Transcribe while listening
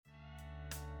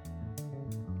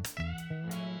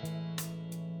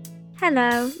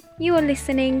Hello, you are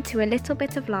listening to A Little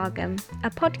Bit of Lagom, a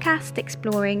podcast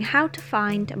exploring how to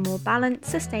find a more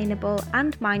balanced, sustainable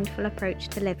and mindful approach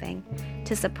to living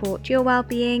to support your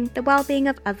well-being, the well-being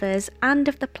of others and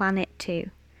of the planet too.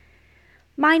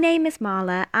 My name is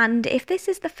Marla, and if this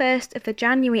is the first of the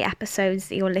January episodes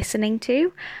that you're listening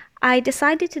to, I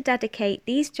decided to dedicate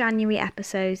these January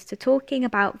episodes to talking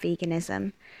about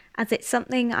veganism, as it's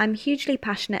something I'm hugely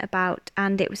passionate about,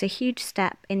 and it was a huge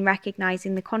step in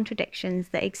recognising the contradictions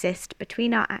that exist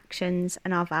between our actions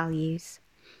and our values.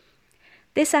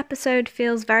 This episode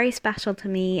feels very special to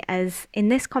me as in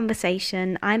this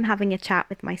conversation I'm having a chat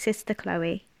with my sister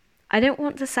Chlöe. I don't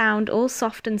want to sound all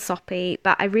soft and soppy,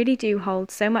 but I really do hold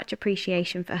so much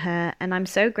appreciation for her, and I'm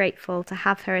so grateful to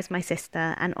have her as my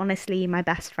sister and honestly my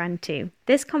best friend too.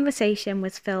 This conversation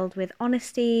was filled with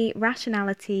honesty,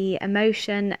 rationality,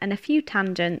 emotion, and a few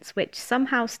tangents which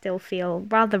somehow still feel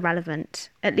rather relevant,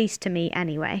 at least to me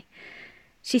anyway.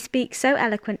 She speaks so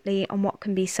eloquently on what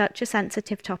can be such a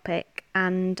sensitive topic,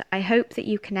 and I hope that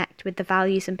you connect with the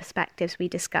values and perspectives we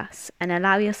discuss and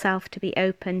allow yourself to be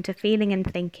open to feeling and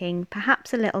thinking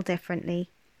perhaps a little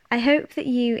differently. I hope that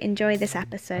you enjoy this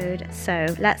episode, so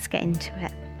let's get into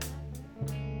it.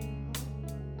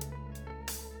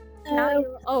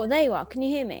 Oh, there you are. Can you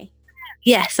hear me?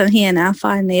 Yes, I'm here now,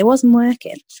 finally. It wasn't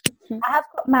working. I have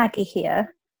got Maggie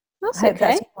here. That's I hope okay.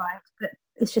 that's all right, but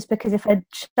it's just because if I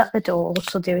shut the door, what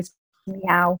she'll do is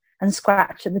meow and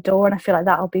scratch at the door, and I feel like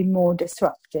that'll be more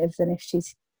disruptive than if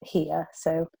she's here.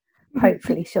 So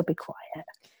hopefully she'll be quiet.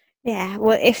 Yeah,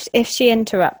 well, if she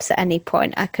interrupts at any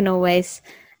point, I can always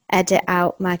edit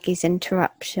out Maggie's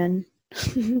interruption.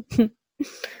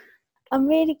 I'm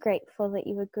really grateful that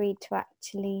you agreed to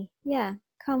actually,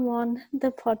 come on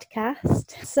the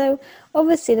podcast. So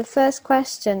obviously the first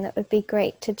question that would be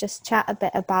great to just chat a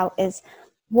bit about is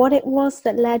what it was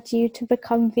that led you to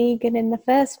become vegan in the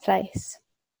first place.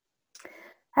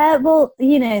 Well,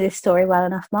 you know this story well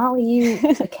enough, Mark. You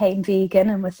became vegan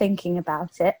and were thinking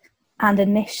about it. And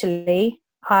initially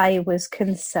I was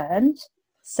concerned.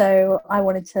 So I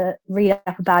wanted to read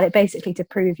up about it basically to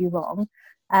prove you wrong.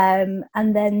 And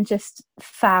then just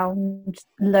found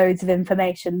loads of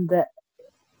information that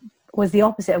was the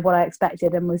opposite of what I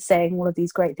expected and was saying all of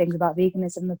these great things about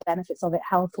veganism, the benefits of it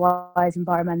health-wise,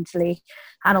 environmentally,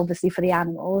 and obviously for the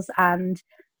animals, and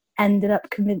ended up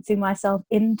convincing myself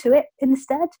into it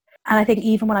instead. And I think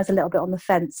even when I was a little bit on the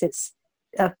fence, it's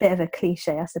a bit of a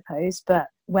cliche, I suppose, but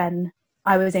when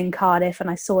I was in Cardiff and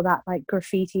I saw that like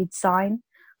graffitied sign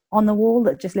on the wall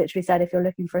that just literally said, if you're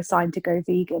looking for a sign to go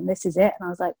vegan, this is it. And I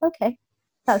was like, okay,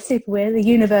 that's super weird. The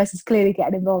universe is clearly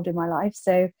getting involved in my life.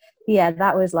 So yeah,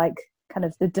 that was like kind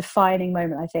of the defining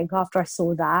moment. I think after I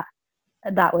saw that, I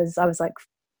was like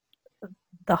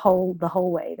the whole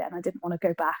way. Then I didn't want to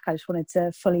go back. I just wanted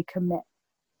to fully commit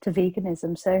to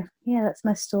veganism. So yeah, that's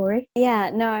my story.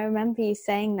 Yeah, no, I remember you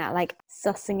saying that, like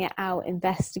sussing it out,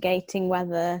 investigating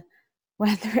whether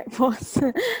it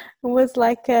was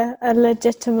like a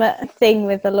legitimate thing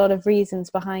with a lot of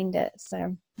reasons behind it.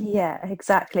 So yeah,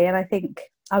 exactly. And I think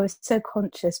I was so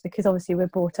conscious because obviously we're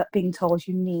brought up being told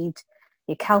you need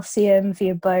your calcium for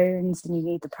your bones and you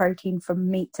need the protein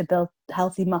from meat to build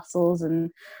healthy muscles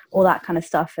and all that kind of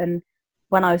stuff. And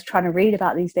when I was trying to read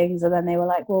about these things, and then they were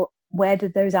like, well, where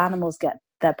did those animals get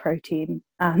their protein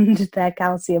and their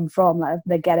calcium from? Like,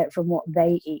 they get it from what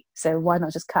they eat. So why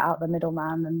not just cut out the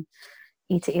middleman and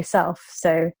eat it yourself?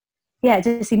 So yeah, it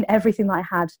just seemed everything that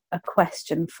I had a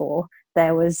question for,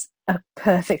 there was a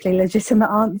perfectly legitimate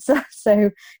answer.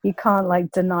 So you can't like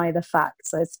deny the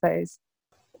facts, I suppose.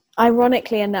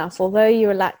 Ironically enough, although you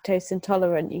were lactose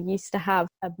intolerant, you used to have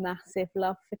a massive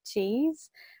love for cheese.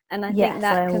 And I think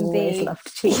that can always be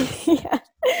loved cheese. yeah.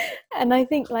 And I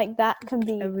think like that can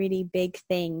be a really big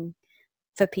thing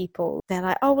for people. They're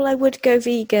like, oh well, I would go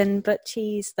vegan, but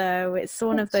cheese though, it's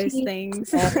one of those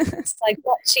things. It's like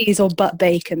what cheese or butt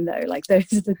bacon though, like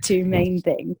those are the two main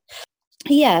things.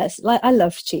 Yes, like I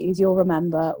love cheese. You'll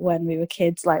remember when we were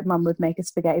kids, like mum would make a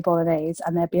spaghetti bolognese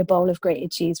and there'd be a bowl of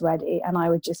grated cheese ready and I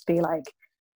would just be like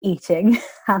eating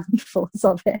handfuls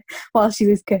of it while she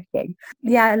was cooking.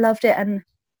 Yeah, I loved it. And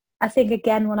I think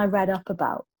again when I read up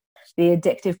about the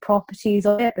addictive properties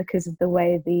of it, because of the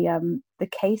way the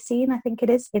casein, I think it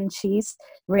is, in cheese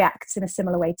reacts in a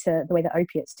similar way to the way that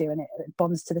opiates do, and it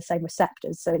bonds to the same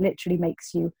receptors, so it literally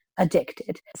makes you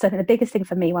addicted. So I think the biggest thing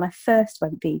for me when I first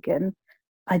went vegan,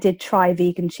 I did try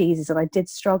vegan cheeses and I did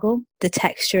struggle. The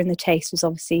texture and the taste was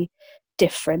obviously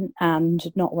different and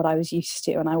not what I was used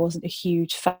to, and I wasn't a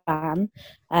huge fan.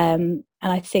 And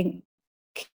I think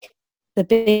the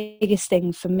biggest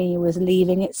thing for me was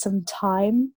leaving it some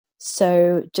time.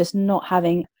 So just not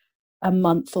having a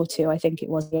month or two, I think it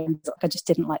was. I just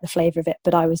didn't like the flavour of it,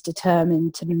 but I was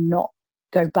determined to not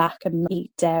go back and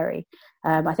eat dairy.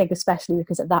 I think especially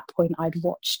because at that point I'd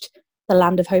watched The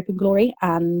Land of Hope and Glory,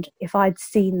 and if I'd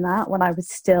seen that when I was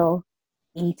still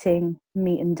eating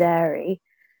meat and dairy,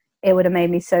 it would have made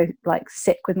me so like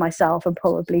sick with myself and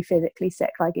probably physically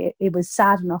sick. Like it was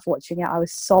sad enough watching it. I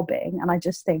was sobbing, and I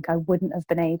just think I wouldn't have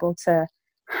been able to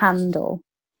handle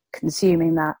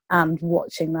consuming that and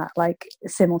watching that like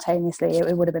simultaneously.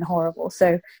 It would have been horrible.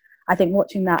 So I think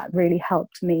watching that really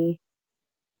helped me,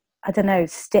 I don't know,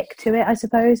 stick to it, I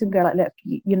suppose, and go like, look,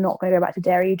 you're not going to go back to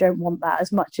dairy. You don't want that.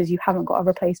 As much as you haven't got a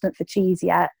replacement for cheese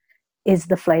yet, is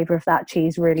the flavour of that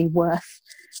cheese really worth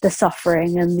the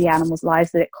suffering and the animals'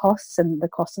 lives that it costs, and the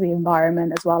cost of the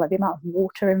environment as well, like the amount of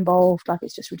water involved? Like,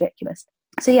 it's just ridiculous.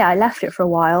 So yeah, I left it for a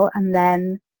while and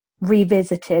then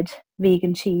revisited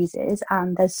vegan cheeses,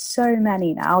 and there's so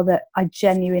many now that I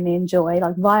genuinely enjoy.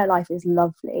 Like, Violife is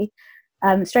lovely.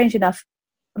 Strange enough,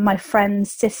 my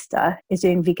friend's sister is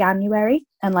doing Veganuary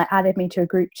and like added me to a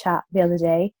group chat the other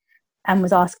day and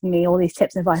was asking me all these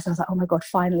tips and advice. I was like, oh my God,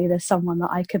 finally there's someone that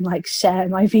I can like share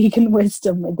my vegan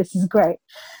wisdom with. This is great.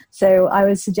 So I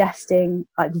was suggesting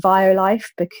like Violife,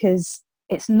 because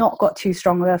it's not got too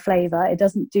strong of a flavour. It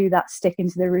doesn't do that stick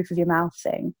into the roof of your mouth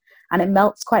thing. And it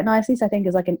melts quite nicely. So I think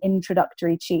it's like an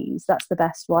introductory cheese. That's the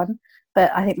best one.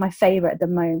 But I think my favourite at the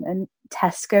moment,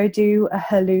 Tesco do a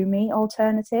halloumi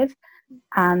alternative,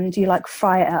 and you like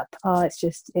fry it up. Oh,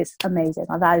 it's amazing.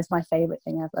 That is my favourite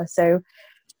thing ever. So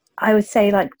I would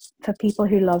say, like, for people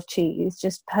who love cheese,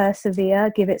 just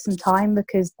persevere, give it some time,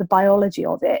 because the biology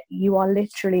of it, you are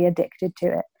literally addicted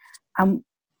to it. And,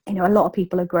 you know, a lot of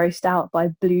people are grossed out by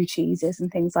blue cheeses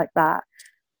and things like that.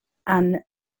 And,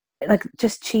 like,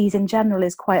 just cheese in general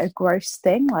is quite a gross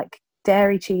thing. Like,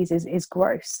 dairy cheese is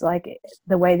gross. Like,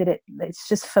 the way that it's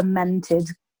just fermented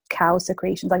cow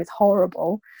secretions. Like, it's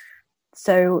horrible.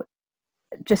 So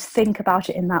just think about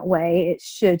it in that way. It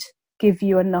should give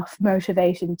you enough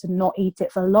motivation to not eat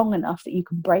it for long enough that you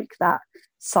can break that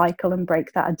cycle and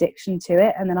break that addiction to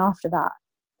it. And then after that,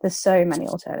 there's so many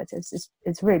alternatives.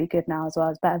 It's really good now as well.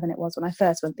 It's better than it was when I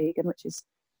first went vegan, which is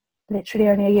literally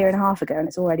only a year and a half ago, and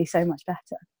it's already so much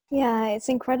better. Yeah, it's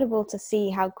incredible to see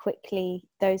how quickly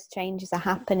those changes are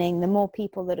happening. The more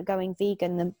people that are going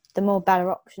vegan, the more better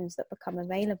options that become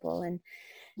available. And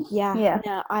yeah.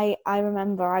 No, I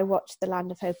remember I watched The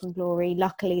Land of Hope and Glory,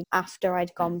 luckily after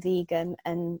I'd gone vegan,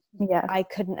 and I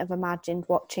couldn't have imagined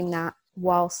watching that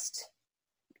whilst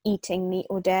eating meat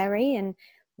or dairy. And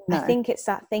I think it's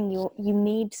that thing, you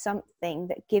need something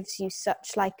that gives you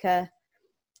such like a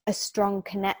strong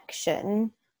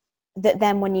connection that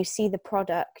then when you see the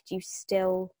product, you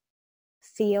still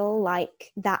feel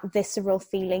like that visceral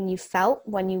feeling you felt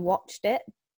when you watched it.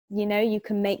 You know, you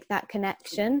can make that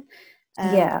connection.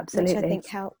 Absolutely. Which I think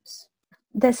helps.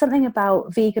 There's something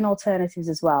about vegan alternatives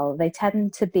as well. They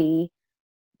tend to be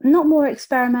not more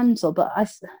experimental, but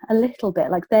a little bit.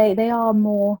 Like they are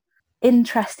more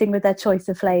interesting with their choice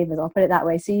of flavours, I'll put it that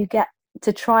way. So you get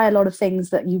to try a lot of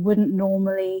things that you wouldn't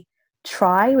normally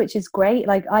try, which is great.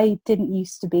 Like, I didn't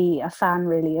used to be a fan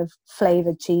really of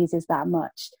flavoured cheeses that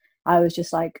much. I was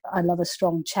just like, I love a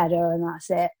strong cheddar and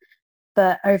that's it.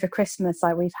 But over Christmas,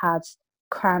 like, we've had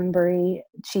cranberry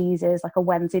cheeses, like a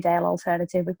Wensleydale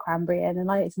alternative with cranberry in, and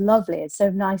like, it's lovely. It's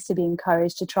so nice to be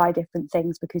encouraged to try different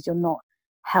things because you're not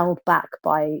held back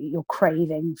by your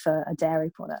craving for a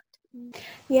dairy product.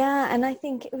 Yeah, and I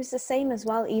think it was the same as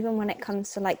well, even when it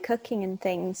comes to like cooking and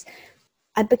things.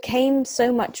 I became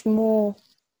so much more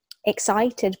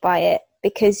excited by it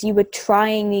because you were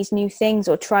trying these new things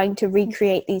or trying to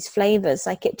recreate these flavors.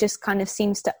 Like, it just kind of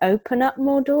seems to open up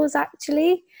more doors,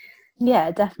 actually. Yeah,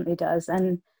 it definitely does.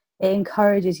 And it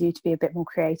encourages you to be a bit more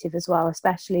creative as well,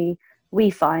 especially we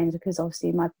find, because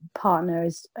obviously my partner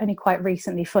is only quite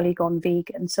recently fully gone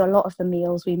vegan. So a lot of the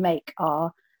meals we make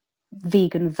are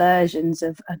vegan versions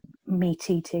of a meat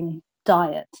eating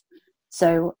diet.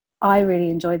 So I really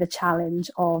enjoy the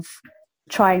challenge of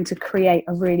trying to create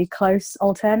a really close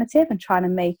alternative and trying to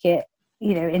make it,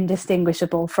 you know,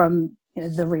 indistinguishable from, you know,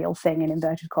 the real thing in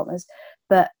inverted commas.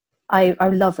 But I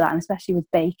love that, and especially with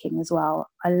baking as well.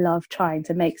 I love trying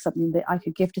to make something that I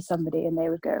could give to somebody and they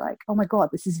would go like, oh my God,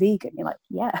 this is vegan. You're like,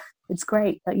 yeah, it's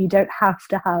great. Like, you don't have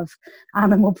to have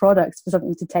animal products for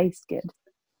something to taste good.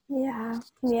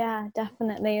 Yeah,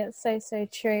 definitely. It's so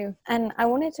true. And I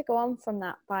wanted to go on from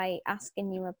that by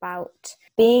asking you about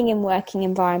being in working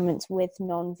environments with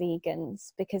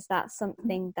non-vegans, because that's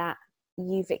something that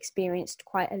you've experienced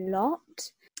quite a lot.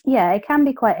 Yeah, it can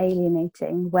be quite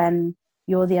alienating when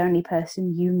you're the only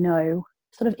person you know,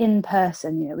 sort of in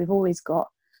person. You know, we've always got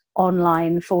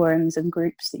online forums and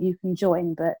groups that you can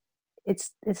join, but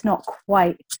it's not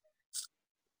quite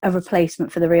a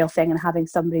replacement for the real thing, and having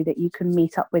somebody that you can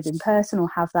meet up with in person or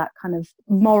have that kind of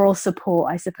moral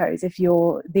support, I suppose, if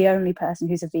you're the only person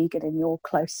who's a vegan in your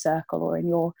close circle or in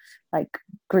your like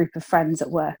group of friends at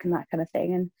work and that kind of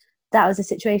thing. And that was a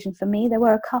situation for me. There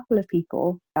were a couple of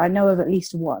people, I know of at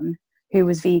least one, who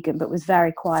was vegan but was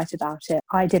very quiet about it.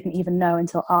 I didn't even know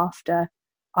until after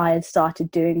I had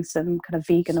started doing some kind of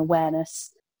vegan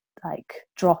awareness, like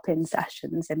drop-in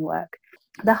sessions in work.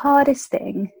 The hardest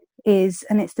thing is,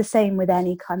 and it's the same with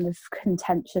any kind of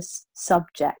contentious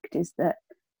subject, is that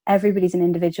everybody's an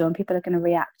individual and people are going to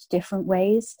react different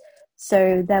ways.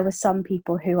 So there were some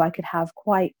people who I could have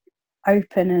quite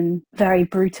open and very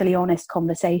brutally honest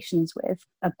conversations with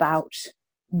about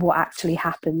what actually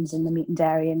happens in the meat and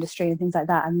dairy industry and things like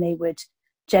that, and they would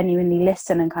genuinely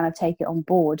listen and kind of take it on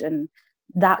board. And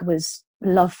that was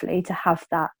lovely to have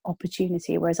that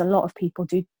opportunity, whereas a lot of people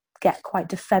do get quite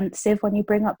defensive when you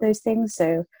bring up those things.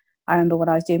 So I remember when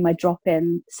I was doing my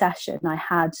drop-in session, I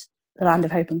had the Land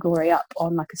of Hope and Glory up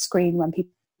on like a screen when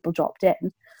people dropped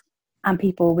in, and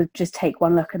people would just take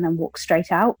one look and then walk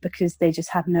straight out because they just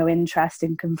had no interest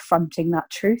in confronting that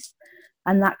truth.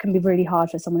 And that can be really hard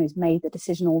for someone who's made the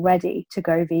decision already to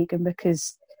go vegan,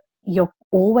 because you're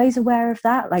always aware of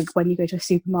that. Like when you go to a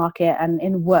supermarket and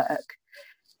in work,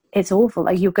 it's awful.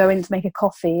 Like you go in to make a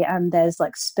coffee and there's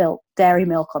like spilt dairy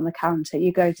milk on the counter.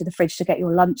 You go to the fridge to get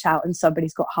your lunch out and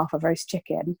somebody's got half a roast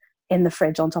chicken in the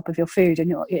fridge on top of your food,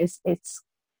 and it's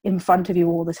in front of you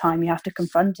all the time. You have to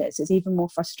confront it. So it's even more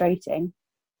frustrating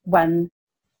when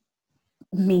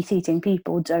meat-eating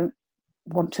people don't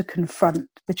want to confront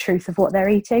the truth of what they're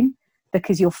eating,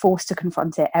 because you're forced to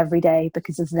confront it every day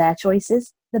because of their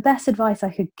choices. The best advice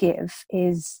I could give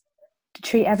is to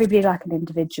treat everybody like an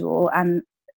individual and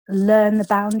learn the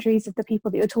boundaries of the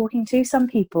people that you're talking to. Some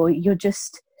people you're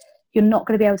not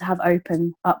going to be able to have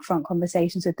open, upfront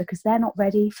conversations with because they're not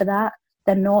ready for that.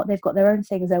 They've got their own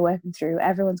things they're working through.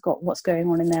 Everyone's got what's going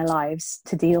on in their lives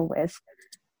to deal with.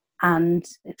 And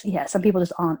yeah, some people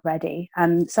just aren't ready.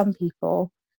 And some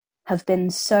people have been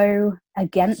so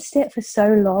against it for so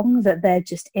long that they're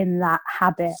just in that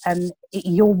habit. And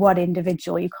you're one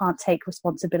individual. You can't take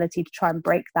responsibility to try and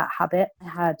break that habit. I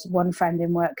had one friend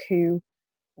in work who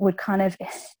would kind of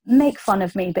make fun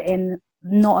of me, but in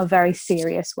not a very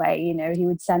serious way. You know, he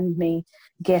would send me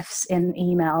gifs in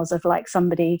emails of like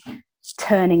somebody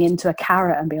turning into a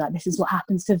carrot and be like, this is what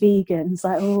happens to vegans.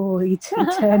 Like, oh, you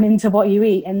turn into what you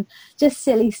eat, and just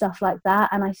silly stuff like that.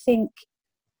 And I think,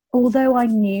 although I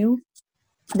knew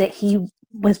that he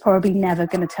was probably never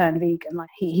going to turn vegan, like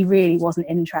he really wasn't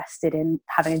interested in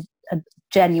having a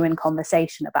genuine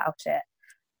conversation about it,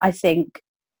 I think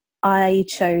I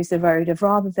chose the road of,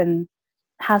 rather than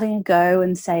having a go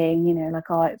and saying, you know, like,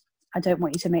 oh, I don't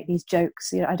want you to make these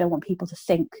jokes, you know, I don't want people to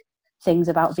think things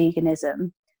about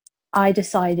veganism. I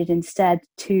decided instead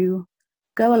to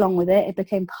go along with it. It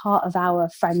became part of our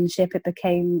friendship. It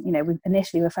became, you know, we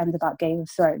initially were friends about Game of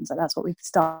Thrones, so that's what we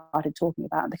started talking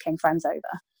about and became friends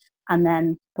over. And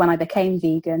then when I became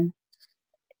vegan,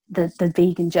 the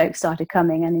vegan jokes started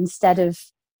coming, and instead of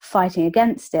fighting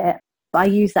against it, I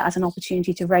used that as an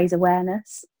opportunity to raise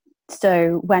awareness.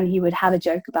 So when he would have a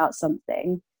joke about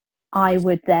something, I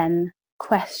would then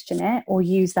question it or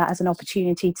use that as an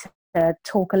opportunity to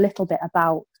talk a little bit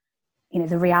about, you know,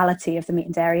 the reality of the meat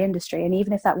and dairy industry. And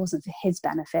even if that wasn't for his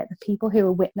benefit, the people who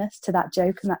were witness to that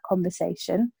joke and that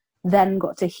conversation then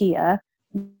got to hear,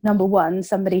 number one,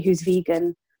 somebody who's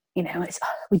vegan, you know,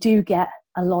 we do get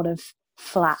a lot of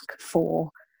flack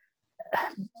for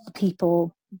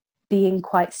people being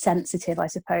quite sensitive, I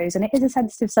suppose. And it is a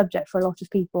sensitive subject for a lot of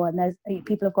people. And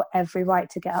people have got every right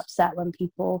to get upset when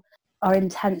people are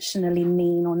intentionally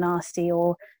mean or nasty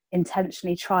or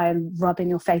intentionally try and rub in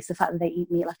your face the fact that they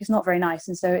eat meat. Like, it's not very nice.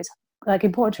 And so it's like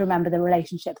important to remember the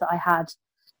relationship that I had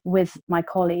with my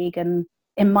colleague. And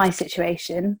in my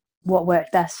situation, what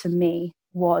worked best for me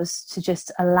was to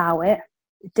just allow it.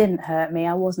 It didn't hurt me.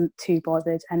 I wasn't too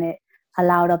bothered, and it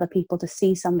allowed other people to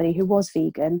see somebody who was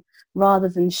vegan, rather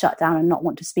than shut down and not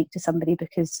want to speak to somebody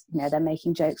because, you know, they're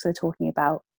making jokes, they're talking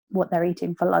about what they're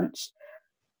eating for lunch.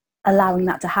 Allowing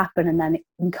that to happen and then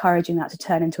encouraging that to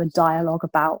turn into a dialogue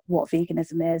about what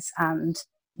veganism is and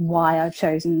why I've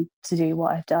chosen to do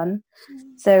what I've done.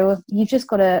 So you've just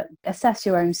got to assess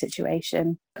your own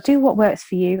situation, do what works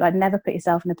for you. Like, never put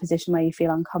yourself in a position where you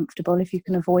feel uncomfortable if you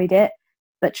can avoid it,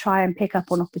 but try and pick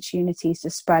up on opportunities to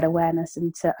spread awareness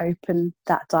and to open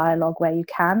that dialogue where you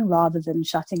can, rather than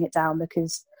shutting it down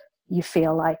because you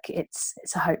feel like it's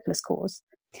a hopeless cause.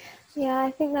 Yeah,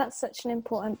 I think that's such an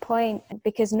important point,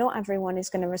 because not everyone is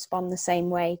going to respond the same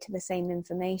way to the same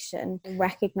information.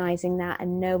 Recognizing that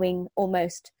and knowing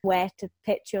almost where to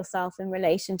pitch yourself in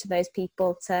relation to those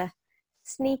people to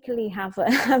sneakily have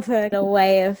a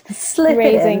way of Slip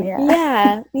raising. it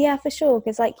in, Yeah, for sure.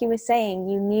 Because like you were saying,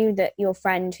 you knew that your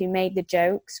friend who made the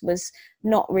jokes was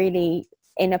not really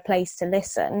in a place to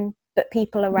listen, but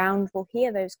people around will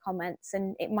hear those comments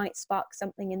and it might spark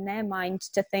something in their mind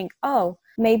to think, oh,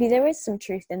 maybe there is some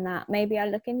truth in that. Maybe I'll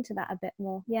look into that a bit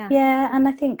more. Yeah, and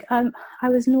I think I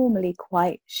was normally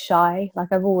quite shy. Like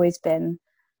I've always been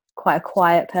quite a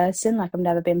quiet person. Like I've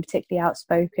never been particularly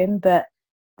outspoken. But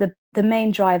the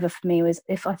main driver for me was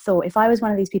if I was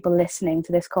one of these people listening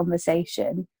to this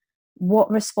conversation, what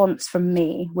response from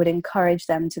me would encourage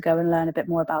them to go and learn a bit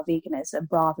more about veganism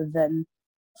rather than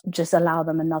just allow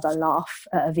them another laugh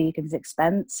at a vegan's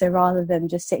expense. So rather than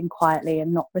just sitting quietly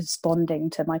and not responding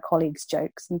to my colleagues'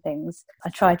 jokes and things, I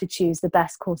try to choose the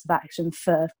best course of action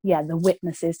for, the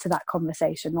witnesses to that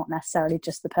conversation, not necessarily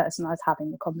just the person I was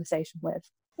having the conversation with.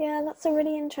 Yeah, that's a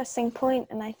really interesting point,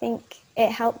 and I think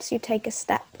it helps you take a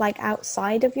step like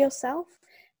outside of yourself,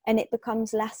 and it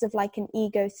becomes less of like an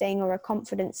ego thing or a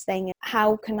confidence thing.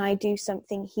 How can I do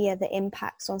something here that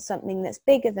impacts on something that's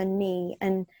bigger than me?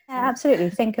 And yeah,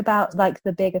 absolutely. Think about like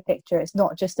the bigger picture. It's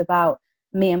not just about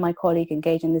me and my colleague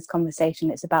engaging in this conversation.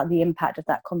 It's about the impact of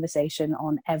that conversation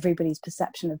on everybody's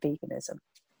perception of veganism.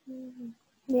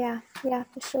 Yeah,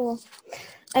 for sure.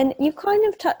 And you kind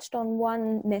of touched on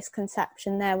one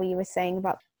misconception there where you were saying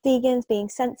about vegans being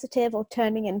sensitive or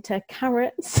turning into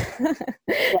carrots.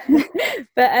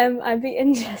 But I'd be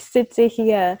interested to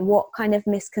hear what kind of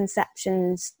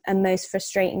misconceptions are most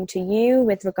frustrating to you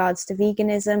with regards to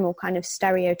veganism, or kind of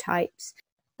stereotypes.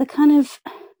 The kind of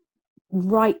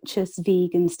righteous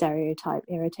vegan stereotype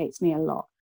irritates me a lot.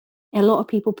 A lot of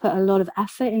people put a lot of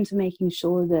effort into making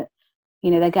sure that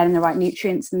they're getting the right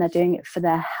nutrients and they're doing it for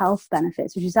their health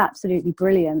benefits, which is absolutely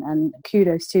brilliant, and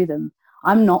kudos to them.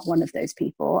 I'm not one of those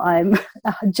people. I'm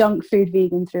a junk food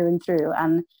vegan through and through,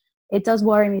 and it does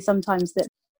worry me sometimes that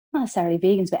not necessarily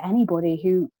vegans, but anybody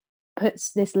who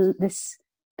puts this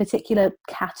particular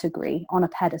category on a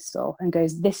pedestal and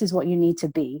goes, this is what you need to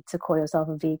be to call yourself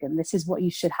a vegan, this is what you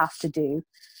should have to do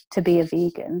to be a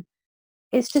vegan.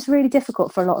 It's just really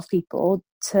difficult for a lot of people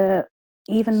to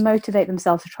even motivate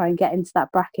themselves to try and get into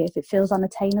that bracket if it feels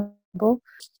unattainable.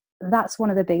 That's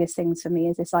one of the biggest things for me,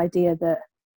 is this idea that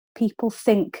people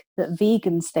think that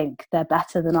vegans think they're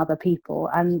better than other people,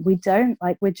 and we don't.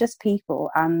 Like, we're just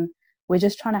people, and we're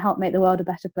just trying to help make the world a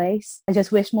better place. I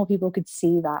just wish more people could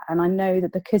see that. And I know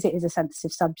that because it is a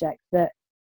sensitive subject, that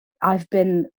I've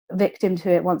been victim to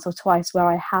it once or twice where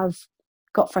I have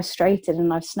got frustrated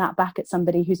and I've snapped back at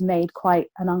somebody who's made quite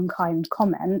an unkind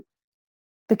comment,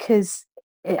 because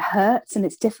it hurts and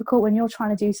it's difficult when you're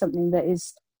trying to do something that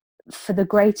is for the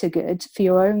greater good, for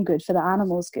your own good, for the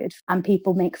animals' good, and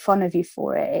people make fun of you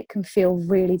for it. It can feel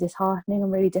really disheartening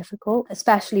and really difficult,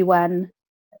 especially when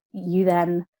you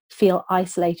then feel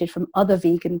isolated from other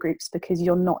vegan groups because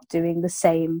you're not doing the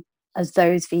same as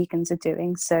those vegans are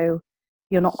doing. So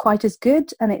you're not quite as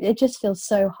good, and it just feels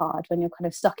so hard when you're kind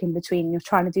of stuck in between. You're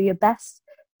trying to do your best.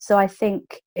 So I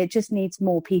think it just needs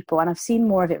more people, and I've seen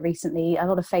more of it recently. A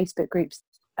lot of Facebook groups.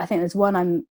 I think there's one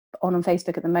I'm on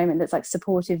Facebook at the moment that's like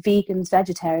supportive vegans,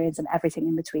 vegetarians, and everything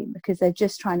in between, because they're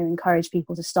just trying to encourage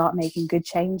people to start making good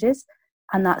changes.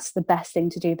 And that's the best thing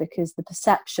to do, because the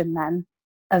perception then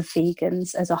of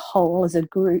vegans as a whole, as a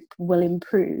group, will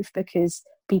improve, because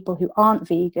people who aren't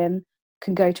vegan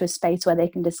can go to a space where they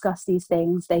can discuss these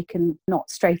things. They can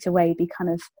not straight away be kind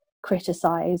of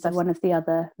criticized. One of the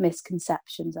other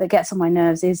misconceptions that gets on my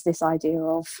nerves is this idea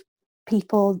of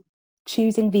people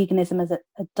choosing veganism as a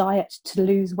diet to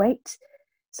lose weight.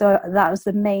 So that was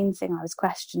the main thing I was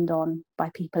questioned on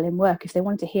by people in work. If they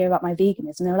wanted to hear about my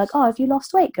veganism, they were like, oh, have you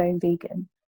lost weight going vegan?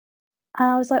 And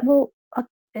I was like, well,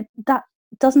 that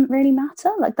doesn't really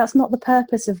matter. Like, that's not the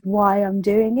purpose of why I'm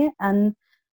doing it. And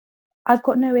I've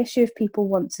got no issue if people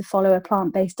want to follow a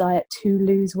plant-based diet to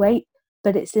lose weight,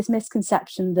 but it's this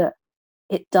misconception that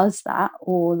it does that,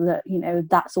 or that,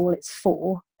 that's all it's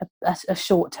for, a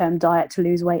short-term diet to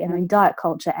lose weight. And I mean, diet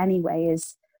culture anyway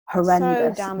is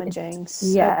horrendous. So damaging.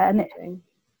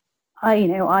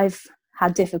 And I've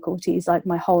had difficulties like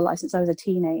my whole life since I was a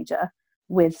teenager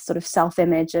with sort of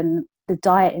self-image, and the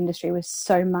diet industry was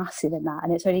so massive in that.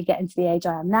 And it's only getting to the age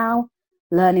I am now,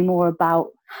 learning more about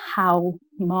how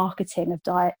marketing of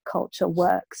diet culture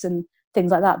works and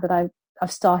things like that, that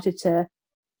I've started to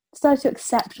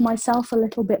accept myself a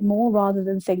little bit more, rather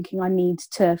than thinking I need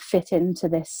to fit into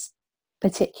this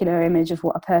particular image of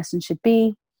what a person should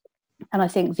be. And I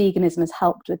think veganism has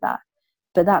helped with that.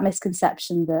 But that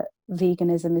misconception that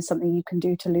veganism is something you can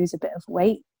do to lose a bit of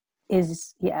weight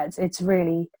is, it's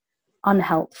really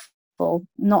unhelpful,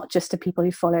 not just to people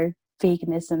who follow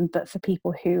veganism, but for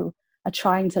people who are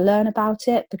trying to learn about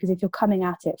it. Because if you're coming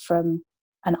at it from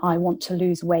an I want to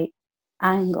lose weight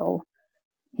angle,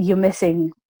 you're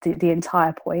missing the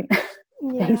entire point,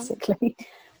 basically.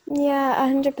 Yeah,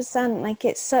 100%. Like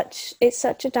it's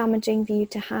such a damaging view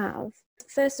to have.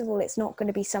 First of all, it's not going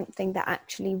to be something that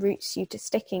actually roots you to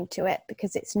sticking to it,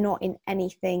 because it's not in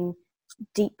anything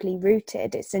deeply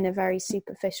rooted. It's in a very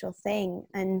superficial thing,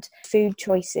 and food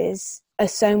choices are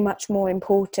so much more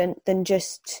important than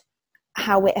just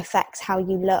how it affects how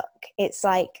you look. It's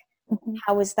like,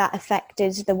 how has that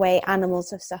affected the way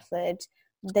animals have suffered,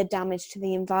 the damage to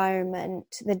the environment,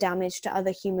 the damage to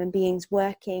other human beings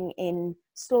working in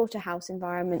slaughterhouse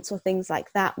environments or things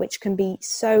like that, which can be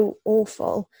so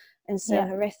awful and so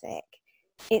horrific.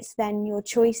 It's then your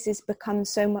choices become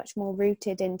so much more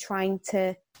rooted in trying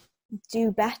to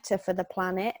do better for the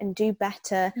planet and do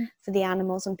better for the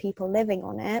animals and people living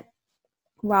on it,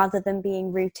 rather than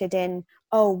being rooted in,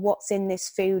 oh, what's in this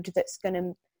food that's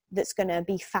gonna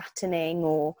be fattening.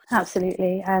 Or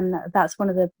Absolutely. And that's one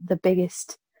of the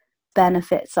biggest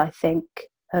benefits, I think,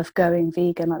 of going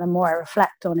vegan. Like, the more I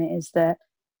reflect on it, is that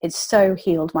it's so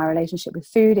healed my relationship with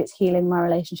food, it's healing my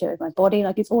relationship with my body.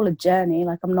 Like, it's all a journey.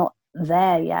 Like, I'm not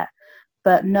there yet,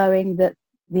 but knowing that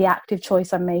the active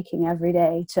choice I'm making every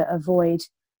day to avoid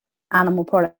animal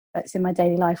products in my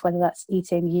daily life, whether that's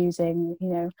eating, using,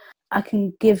 I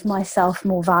can give myself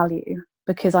more value,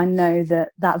 because I know that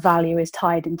that value is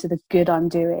tied into the good I'm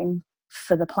doing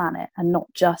for the planet, and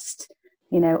not just,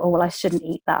 oh, well, I shouldn't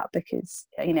eat that because,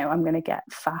 I'm going to get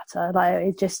fatter. Like,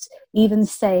 it just, even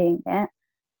saying it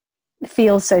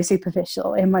feels so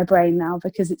superficial in my brain now,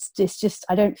 because it's just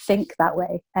I don't think that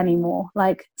way anymore.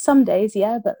 Like, some days,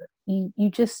 but you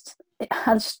just, it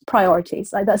has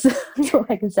priorities. Like, that's all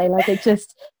I can say. Like, it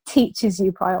just teaches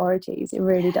you priorities. It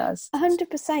really does.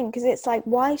 100%, because it's like,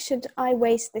 why should I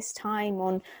waste this time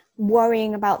on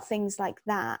worrying about things like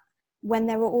that when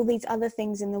there are all these other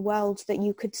things in the world that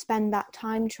you could spend that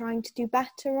time trying to do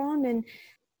better on? And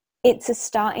it's a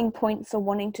starting point for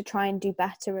wanting to try and do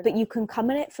better, but you can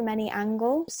come at it from any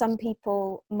angle. Some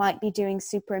people might be doing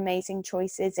super amazing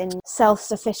choices in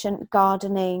self-sufficient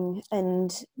gardening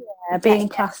and being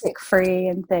plastic free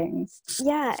and things.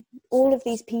 All of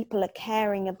these people are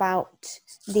caring about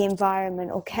the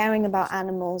environment or caring about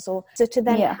animals, or so to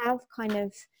then have kind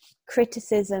of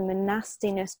criticism and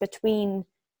nastiness between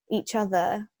each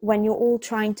other when you're all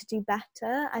trying to do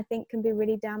better, I think can be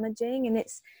really damaging. And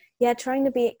it's trying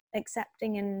to be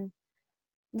accepting and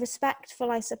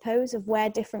respectful, I suppose, of where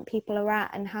different people are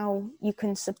at and how you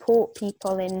can support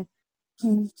people in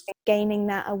gaining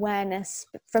that awareness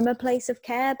from a place of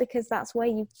care, because that's where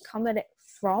you come at it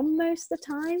from most of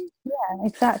the time. Yeah,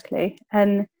 exactly.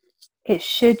 And it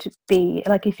should be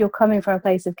like, if you're coming from a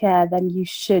place of care, then you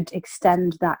should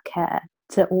extend that care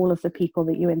to all of the people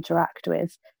that you interact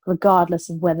with, regardless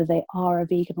of whether they are a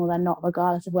vegan or they're not,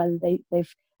 regardless of whether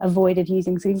they've avoided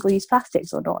using single-use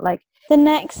plastics or not. Like, the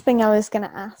next thing I was going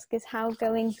to ask is how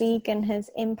going vegan has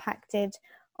impacted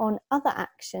on other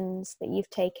actions that you've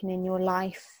taken in your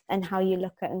life and how you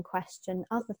look at and question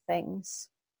other things.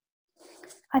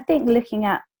 I think looking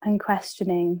at and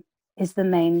questioning is the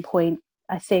main point.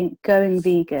 I think going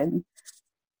vegan,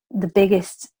 the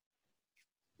biggest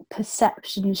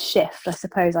perception shift I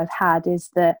suppose I've had is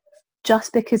that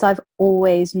just because I've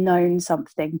always known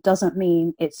something doesn't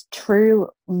mean it's true,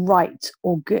 right,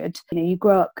 or good. You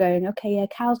grow up going, okay,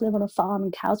 cows live on a farm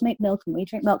and cows make milk and we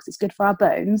drink milk, so it's good for our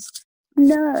bones.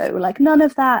 No, like, none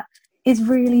of that is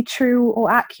really true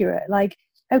or accurate. Like,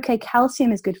 okay,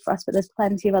 calcium is good for us, but there's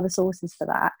plenty of other sources for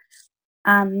that.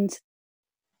 And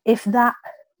if that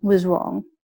was wrong,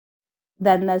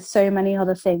 then there's so many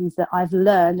other things that I've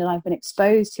learned and I've been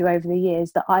exposed to over the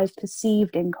years that I've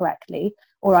perceived incorrectly,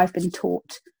 or I've been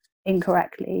taught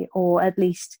incorrectly, or at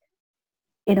least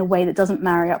in a way that doesn't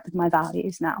marry up with my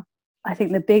values now. I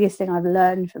think the biggest thing I've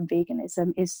learned from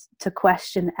veganism is to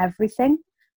question everything.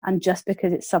 And just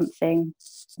because it's something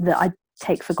that I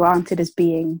take for granted as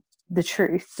being the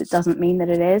truth, it doesn't mean that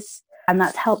it is. And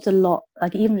that's helped a lot,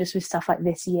 like even just with stuff like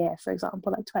this year, for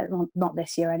example, like not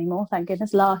this year anymore, thank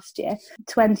goodness, last year,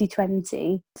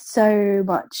 2020, so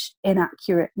much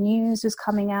inaccurate news was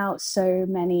coming out, so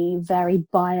many very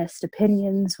biased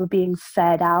opinions were being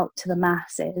fed out to the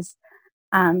masses.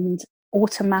 And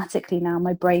automatically now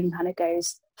my brain kind of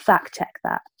goes, fact check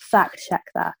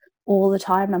that all the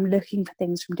time. I'm looking for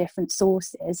things from different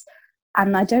sources.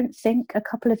 And I don't think a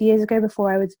couple of years ago,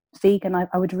 before I was vegan,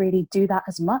 I would really do that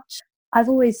as much. I've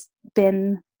always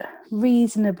been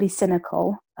reasonably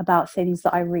cynical about things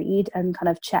that I read and kind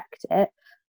of checked it.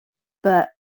 But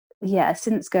yeah,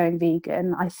 since going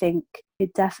vegan, I think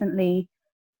it definitely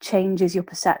changes your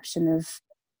perception of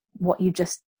what you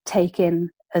just take in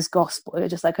as gospel. You're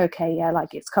just like, okay, yeah,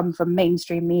 like it's come from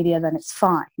mainstream media, then it's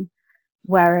fine.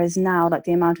 Whereas now, like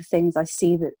the amount of things I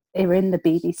see that are in the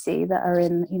BBC, that are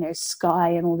in, you know, Sky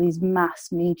and all these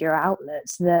mass media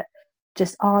outlets that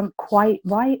just aren't quite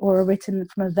right or are written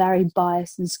from a very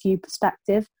biased and skewed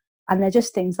perspective. And they're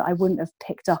just things that I wouldn't have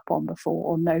picked up on before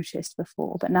or noticed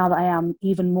before. But now that I am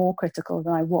even more critical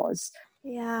than I was.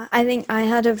 Yeah, I think I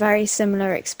had a very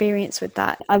similar experience with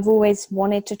that. I've always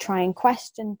wanted to try and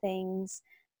question things.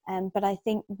 But I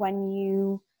think when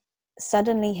you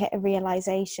suddenly hit a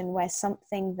realization where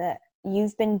something that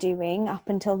you've been doing up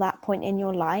until that point in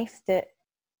your life that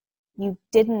you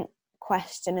didn't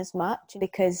question as much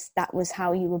because that was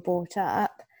how you were brought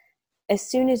up, as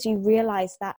soon as you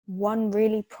realize that one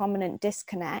really prominent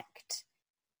disconnect,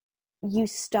 you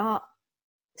start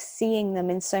seeing them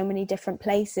in so many different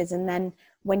places. And then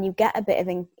when you get a bit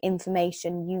of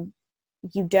information,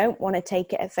 you don't want to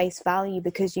take it at face value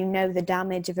because you know the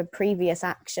damage of a previous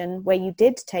action where you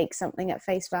did take something at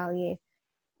face value.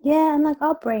 Yeah, and like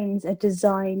our brains are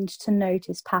designed to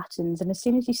notice patterns. And as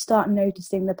soon as you start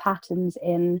noticing the patterns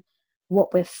in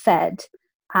what we're fed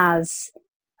as,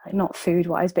 not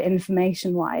food-wise, but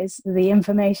information-wise, the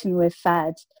information we're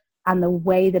fed and the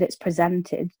way that it's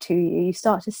presented to you, you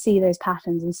start to see those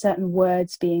patterns and certain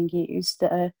words being used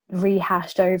that are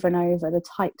rehashed over and over, the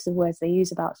types of words they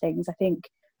use about things. I think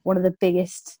one of the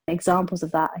biggest examples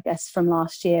of that, I guess, from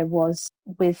last year was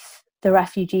with the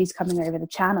refugees coming over the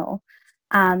channel.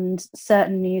 And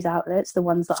certain news outlets, the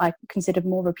ones that I considered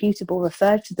more reputable,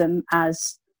 referred to them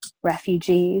as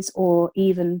refugees or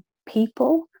even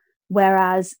people.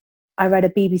 Whereas I read a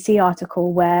BBC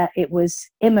article where it was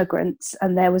immigrants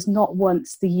and there was not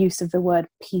once the use of the word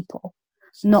people,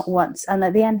 not once. And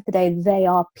at the end of the day, they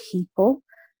are people.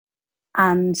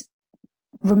 And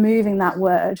removing that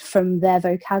word from their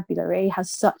vocabulary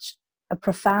has such a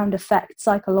profound effect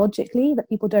psychologically that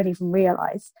people don't even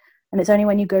realize. And it's only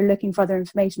when you go looking for other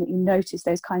information that you notice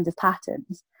those kinds of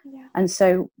patterns. Yeah. And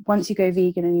so once you go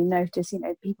vegan and you notice, you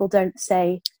know, people don't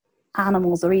say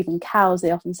animals or even cows,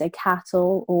 they often say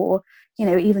cattle, or, you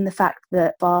know, even the fact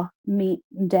that our meat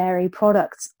and dairy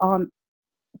products aren't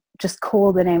just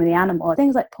called the name of the animal.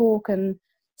 Things like pork and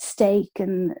steak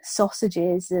and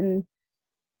sausages and,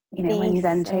 you know, when you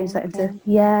then change that into,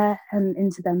 and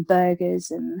into them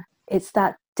burgers, and it's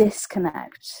that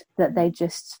disconnect that they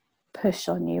just push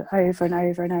on you over and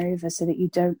over and over so that you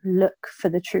don't look for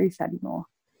the truth anymore.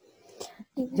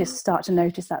 You just start to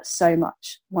notice that so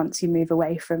much once you move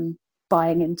away from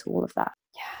buying into all of that.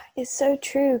 Yeah, it's so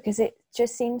true, because it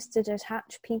just seems to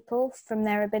detach people from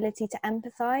their ability to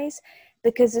empathize,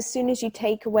 because as soon as you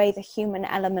take away the human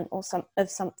element or of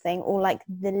something, or like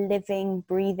the living,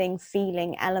 breathing,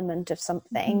 feeling element of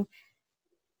something,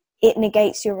 it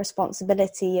negates your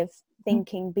responsibility of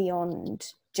thinking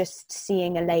beyond just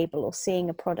seeing a label or seeing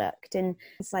a product. And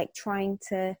it's like trying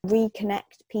to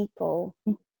reconnect people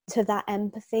to that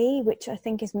empathy, which I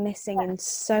think is missing in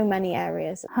so many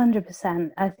areas.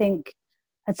 100%. I think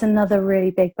that's another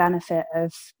really big benefit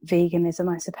of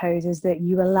veganism, I suppose, is that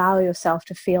you allow yourself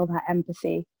to feel that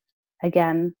empathy.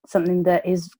 Again, something that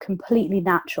is completely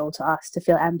natural to us, to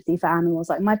feel empathy for animals.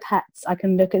 Like my pets, I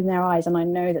can look in their eyes and I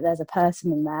know that there's a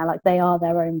person in there, like they are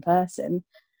their own person.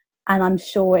 And I'm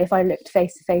sure if I looked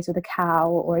face to face with a cow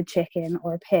or a chicken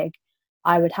or a pig,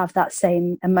 I would have that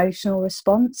same emotional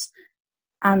response.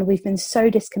 And we've been so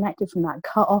disconnected from that,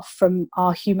 cut off from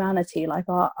our humanity, like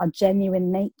our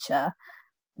genuine nature,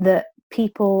 that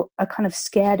people are kind of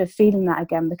scared of feeling that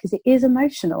again, because it is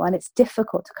emotional and it's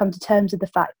difficult to come to terms with the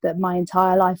fact that my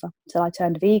entire life up until I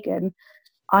turned vegan,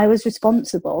 I was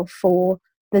responsible for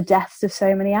the deaths of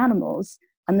so many animals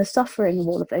and the suffering of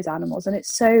all of those animals. And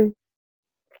it's so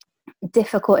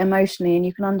difficult emotionally, and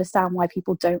you can understand why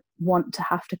people don't want to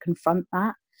have to confront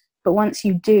that. But once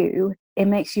you do, it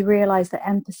makes you realize that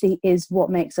empathy is what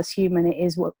makes us human. It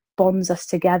is what bonds us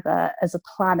together as a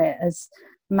planet, as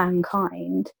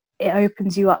mankind. It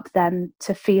opens you up then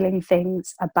to feeling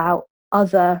things about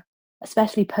other,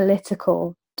 especially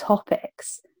political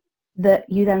topics, that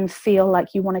you then feel like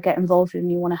you want to get involved in,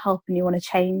 you want to help and you want to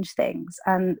change things.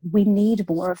 And we need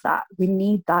more of that. We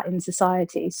need that in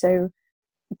society. So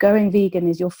going vegan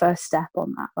is your first step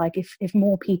on that. Like if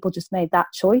more people just made that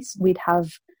choice, we'd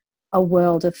have a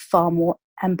world of far more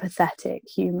empathetic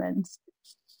humans.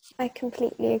 I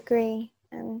completely agree.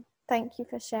 Thank you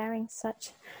for sharing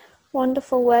such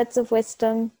wonderful words of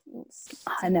wisdom.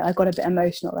 I know, I got a bit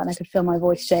emotional then. I could feel my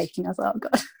voice shaking. I was like, oh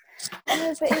God.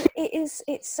 No, but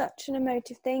it's such an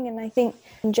emotive thing, and I think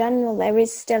in general there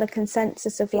is still a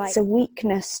consensus of like it's a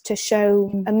weakness to show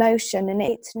emotion, and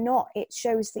it's not. It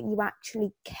shows that you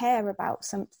actually care about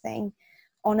something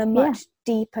on a much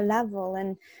deeper level,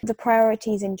 and the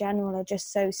priorities in general are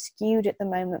just so skewed at the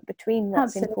moment between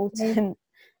what's important.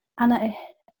 And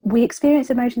we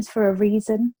experience emotions for a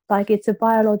reason. Like, it's a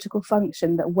biological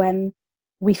function that when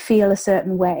we feel a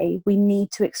certain way, we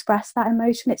need to express that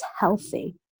emotion. It's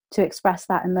healthy to express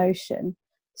that emotion.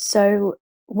 So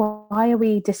why are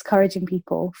we discouraging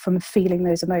people from feeling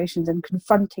those emotions and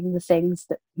confronting the things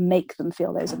that make them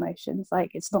feel those emotions?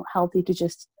 Like, it's not healthy to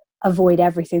just avoid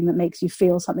everything that makes you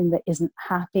feel something that isn't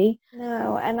happy.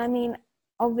 No, and I mean,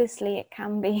 obviously it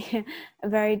can be a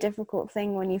very difficult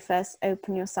thing when you first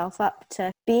open yourself up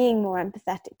to being more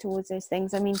empathetic towards those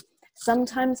things. I mean,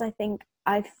 sometimes I think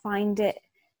I find it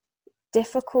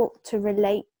difficult to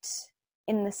relate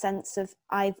in the sense of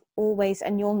I've always,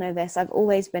 and you'll know this, I've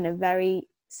always been a very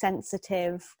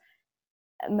sensitive,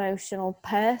 emotional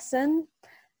person.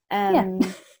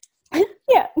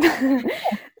 Yeah.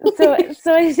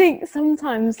 So I think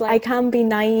sometimes like I can be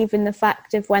naive in the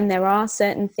fact of when there are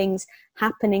certain things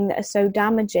happening that are so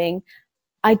damaging,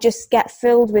 I just get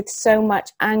filled with so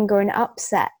much anger and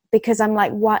upset because I'm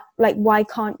like, what? Like, why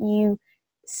can't you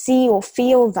see or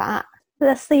feel that?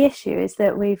 That's the issue, is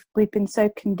that we've been so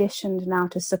conditioned now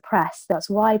to suppress. That's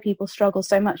why people struggle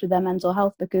so much with their mental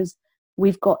health, because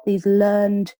we've got these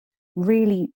learned,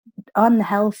 really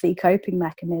unhealthy coping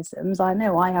mechanisms. I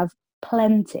know I have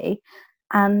plenty,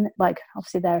 and like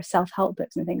obviously there are self-help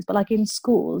books and things, but like in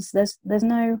schools, there's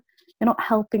no, you're not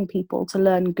helping people to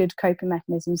learn good coping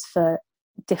mechanisms for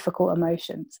difficult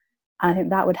emotions. And I think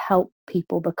that would help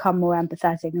people become more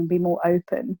empathetic and be more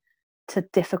open to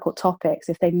difficult topics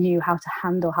if they knew how to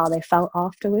handle how they felt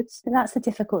afterwards. And that's the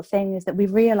difficult thing, is that we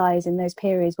realize in those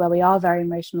periods where we are very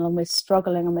emotional and we're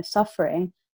struggling and we're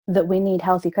suffering, that we need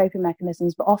healthy coping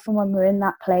mechanisms. But often when we're in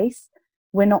that place,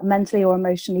 we're not mentally or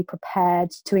emotionally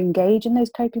prepared to engage in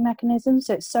those coping mechanisms.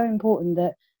 So it's so important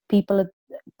that people are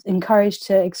encouraged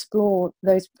to explore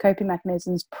those coping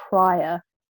mechanisms prior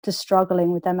to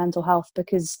struggling with their mental health,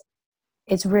 because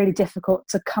it's really difficult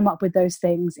to come up with those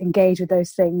things, engage with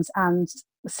those things, and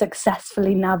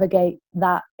successfully navigate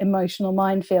that emotional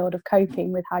minefield of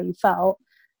coping with how you felt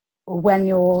when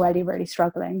you're already really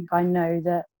struggling. I know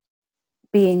that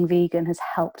being vegan has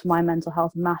helped my mental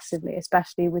health massively,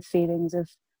 especially with feelings of,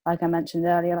 like I mentioned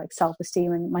earlier, like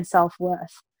self-esteem and my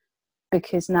self-worth,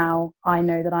 because now I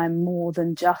know that I'm more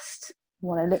than just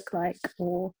what I look like,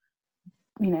 or,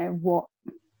 you know, what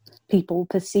people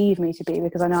perceive me to be,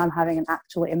 because I know I'm having an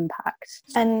actual impact.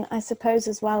 And I suppose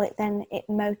as well, it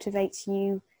motivates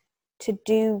you to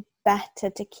do better,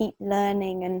 to keep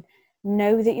learning and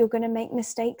know that you're going to make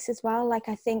mistakes as well. Like,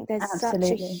 I think there's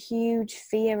Absolutely. such a huge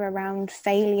fear around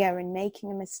failure and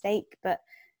making a mistake, but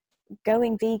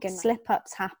going vegan,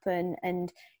 slip-ups happen,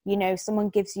 and you know, someone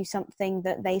gives you something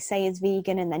that they say is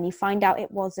vegan and then you find out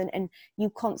it wasn't, and you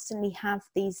constantly have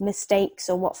these mistakes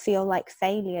or what feel like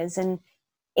failures, and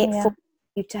it forces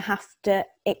you to have to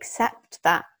accept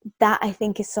that. That I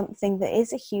think is something that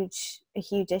is a huge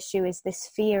issue, is this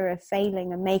fear of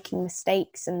failing and making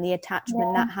mistakes and the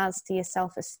attachment that has to your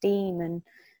self-esteem. And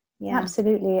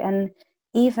absolutely. And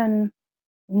even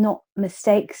not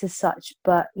mistakes as such,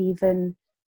 but even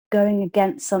going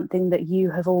against something that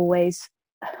you have always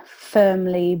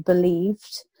firmly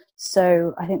believed.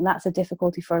 So I think that's a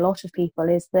difficulty for a lot of people,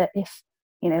 is that if,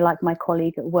 you know, like my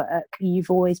colleague at work, you've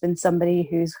always been somebody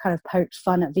who's kind of poked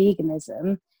fun at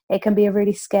veganism, it can be a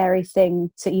really scary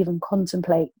thing to even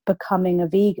contemplate becoming a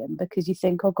vegan, because you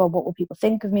think, oh God, what will people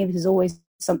think of me? This is always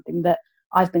something that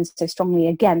I've been so strongly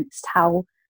against. How,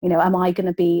 you know, am I going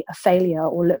to be a failure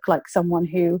or look like someone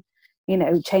who, you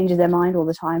know, changes their mind all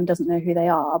the time, doesn't know who they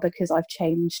are, because I've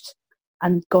changed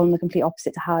and gone the complete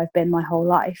opposite to how I've been my whole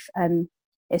life. And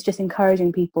it's just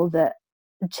encouraging people that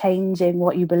changing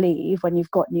what you believe when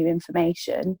you've got new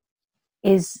information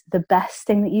is the best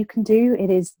thing that you can do. It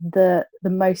is the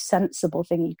most sensible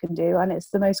thing you can do, and it's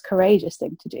the most courageous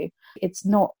thing to do. It's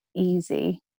not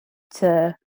easy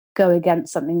to go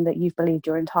against something that you've believed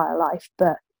your entire life,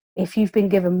 but if you've been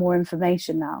given more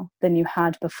information now than you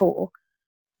had before,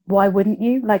 why wouldn't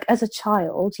you? Like, as a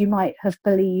child, you might have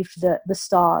believed that the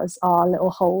stars are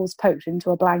little holes poked into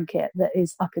a blanket that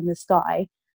is up in the sky.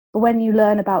 But when you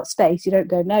learn about space, you don't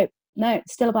go, no,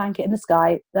 it's still a blanket in the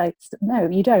sky. Like, no,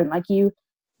 you don't. Like, you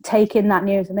take in that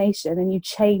new information and you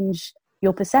change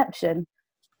your perception.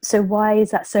 So why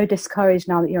is that so discouraged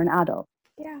now that you're an adult?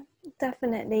 Yeah,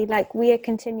 definitely. Like, we are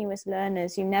continuous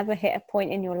learners. You never hit a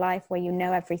point in your life where you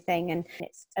know everything, and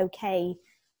it's okay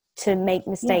to make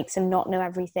mistakes and not know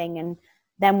everything. And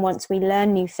then once we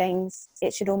learn new things,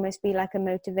 it should almost be like a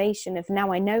motivation of,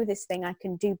 now I know this thing, I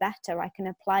can do better, I can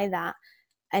apply that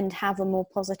and have a more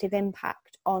positive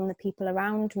impact on the people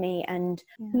around me. And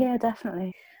yeah,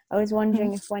 definitely. I was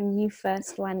wondering if when you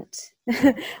first went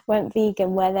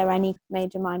vegan, were there any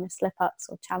major minor slip-ups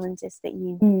or challenges that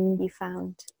you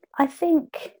found? I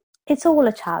think it's all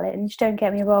a challenge, don't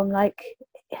get me wrong. Like,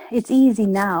 it's easy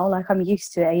now, like I'm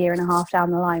used to it a year and a half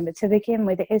down the line, but to begin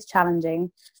with, it is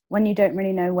challenging when you don't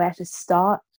really know where to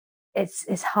start.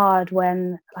 It's hard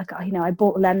when, like, you know, I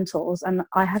bought lentils and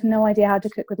I had no idea how to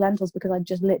cook with lentils because I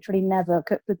just literally never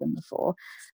cooked with them before.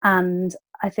 And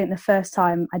I think the first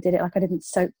time I did it, like, I didn't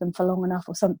soak them for long enough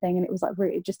or something, and it was like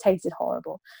really, it just tasted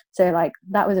horrible. So like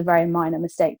that was a very minor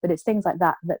mistake, but it's things like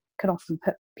that that can often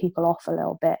put people off a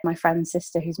little bit. My friend's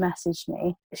sister, who's messaged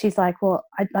me, she's like, well,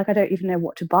 I don't even know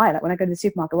what to buy. Like, when I go to the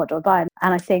supermarket, what do I buy?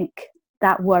 And I think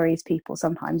that worries people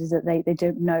sometimes, is that they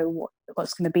don't know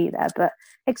what's going to be there. But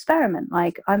experiment.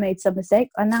 Like, I made some mistakes,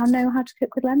 I now know how to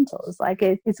cook with lentils. Like,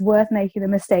 it's worth making the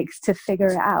mistakes to figure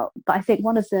it out. But I think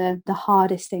one of the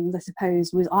hardest things, I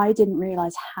suppose, was I didn't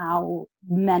realize how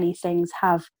many things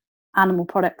have animal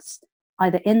products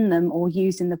either in them or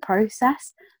used in the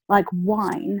process. Like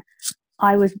wine,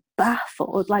 I was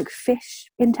baffled. Like, fish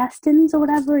intestines or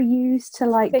whatever are used to,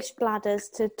 like, Fish bladders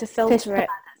to filter it.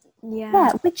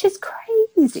 Yeah, which is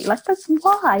crazy. Like, that's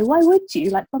why would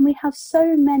you? Like, when we have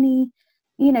so many,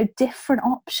 you know, different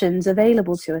options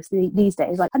available to us these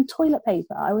days. Like, and toilet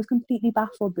paper, I was completely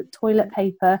baffled that toilet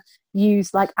paper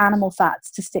used like animal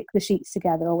fats to stick the sheets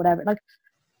together or whatever. Like,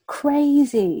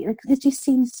 crazy. Like, it just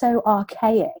seems so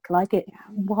archaic. Like,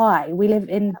 why? We live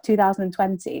in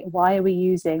 2020. Why are we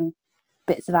using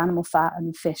bits of animal fat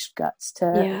and fish guts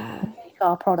to make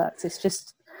our products? It's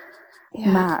just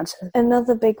mad.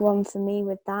 Another big one for me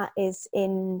with that is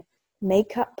in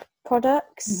makeup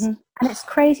products. And it's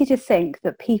crazy to think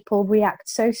that people react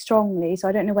so strongly. So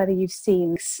I don't know whether you've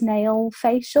seen snail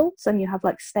facials, and you have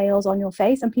like snails on your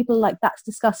face, and people are like, that's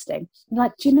disgusting.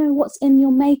 Like, do you know what's in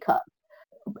your makeup?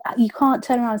 You can't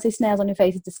turn around and say snails on your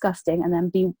face is disgusting and then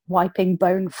be wiping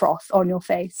bone froth on your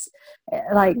face.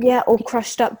 Like, or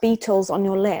crushed up beetles on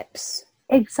your lips.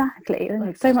 Exactly.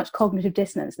 Like, so much cognitive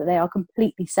dissonance that they are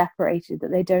completely separated,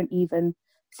 that they don't even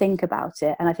think about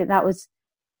it. And I think that was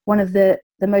one of the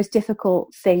most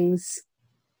difficult things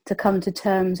to come to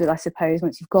terms with, I suppose,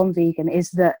 once you've gone vegan,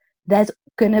 is that there's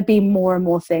going to be more and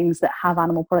more things that have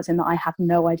animal products in that I have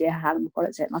no idea have animal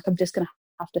products in. Like, I'm just going to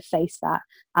have to face that.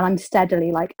 And I'm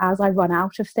steadily, like, as I run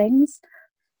out of things,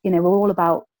 you know, we're all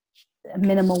about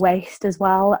minimal waste as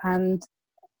well. And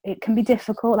it can be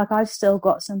difficult. Like, I've still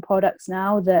got some products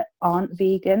now that aren't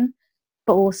vegan,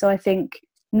 but also I think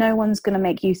no one's going to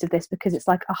make use of this because it's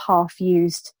like a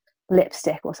half-used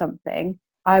lipstick or something.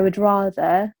 I would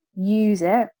rather use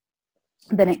it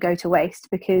than it go to waste,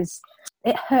 because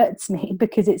it hurts me,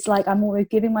 because it's like I'm always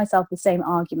giving myself the same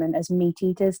argument as meat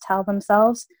eaters tell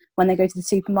themselves when they go to the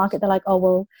supermarket. They're like, oh,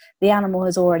 well, the animal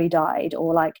has already died,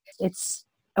 or like, it's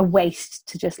a waste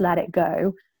to just let it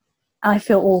go. I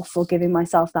feel awful giving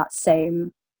myself that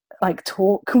same like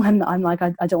talk when I'm like,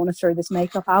 I don't want to throw this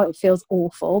makeup out. It feels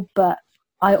awful, but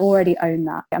I already own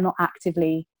that. I'm not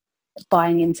actively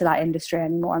buying into that industry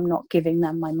anymore. I'm not giving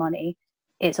them my money.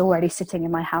 It's already sitting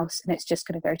in my house and it's just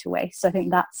going to go to waste. So I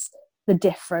think that's the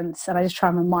difference. And I just try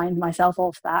and remind myself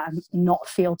of that and not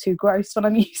feel too gross when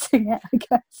I'm using it, I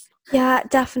guess. Yeah,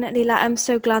 definitely. Like, I'm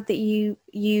so glad that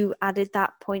you added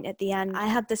that point at the end. I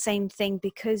had the same thing,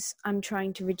 because I'm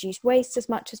trying to reduce waste as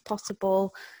much as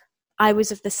possible. I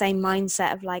was of the same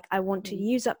mindset of like, I want to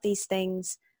use up these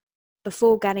things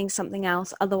before getting something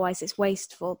else, otherwise it's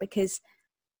wasteful. Because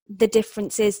the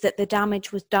difference is that the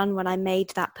damage was done when I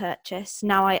made that purchase.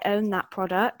 Now I own that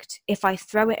product. If I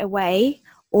throw it away,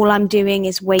 all I'm doing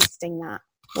is wasting that.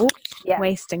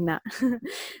 Wasting that.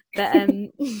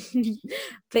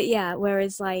 But yeah,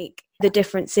 whereas like the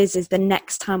difference is the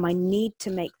next time I need to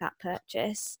make that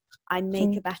purchase, I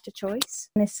make a better choice.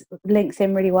 This links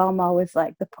in really well, Mar, with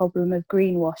like the problem of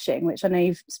greenwashing, which I know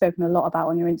you've spoken a lot about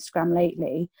on your Instagram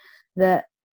lately, that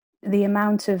the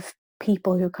amount of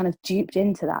people who are kind of duped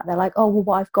into that, they're like, oh, well,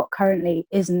 what I've got currently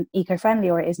isn't eco-friendly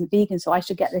or it isn't vegan, so I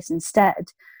should get this instead.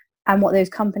 And what those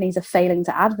companies are failing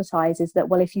to advertise is that,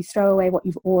 well, if you throw away what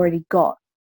you've already got,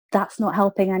 that's not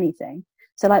helping anything.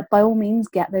 So like, by all means,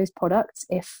 get those products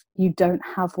if you don't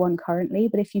have one currently.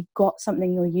 But if you've got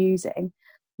something you're using,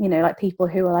 you know, like people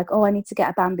who are like, oh, I need to get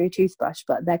a bamboo toothbrush,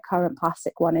 but their current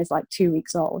plastic one is like 2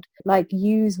 weeks old. Like,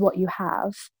 use what you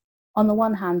have. On the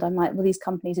one hand, I'm like, well, these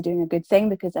companies are doing a good thing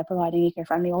because they're providing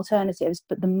eco-friendly alternatives,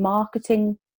 but the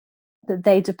marketing that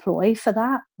they deploy for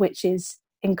that, which is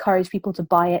encourage people to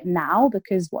buy it now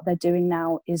because what they're doing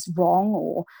now is wrong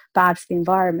or bad for the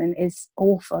environment, is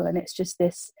awful. And it's just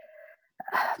this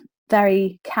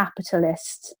very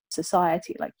capitalist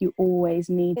society. Like, you always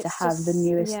need to have the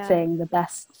newest thing, the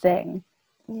best thing.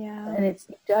 Yeah. And it's,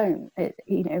 you don't,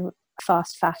 you know,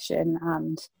 fast fashion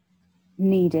and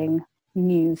needing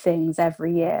new things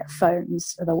every year.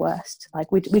 Phones are the worst.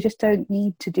 Like, we just don't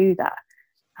need to do that.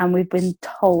 And we've been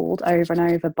told over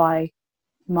and over by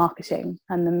marketing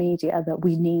and the media that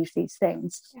we need these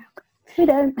things. Yeah. We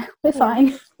don't. We're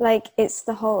fine. Like, it's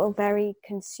the whole very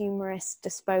consumerist,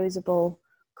 disposable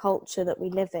culture that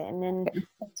we live in. And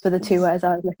thanks for the 2 words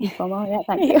I was looking for. Oh, yeah,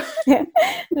 thank you. Yeah,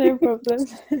 no problem.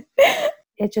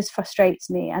 It just frustrates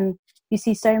me. And you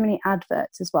see so many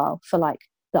adverts as well for like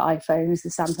the iPhones, the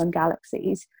Samsung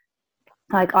Galaxies.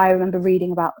 Like, I remember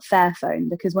reading about Fairphone,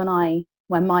 because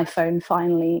when my phone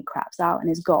finally craps out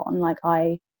and is gone, like,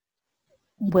 I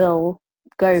will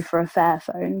go for a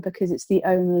Fairphone because it's the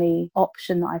only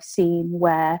option that I've seen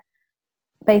where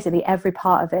basically every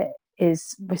part of it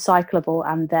is recyclable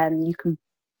and then you can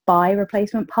buy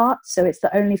replacement parts. So it's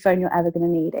the only phone you're ever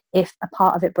going to need. If a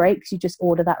part of it breaks, you just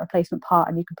order that replacement part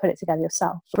and you can put it together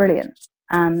yourself. Brilliant.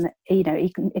 And you know,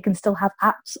 it can still have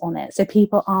apps on it, so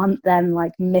people aren't then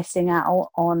like missing out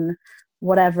on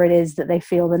whatever it is that they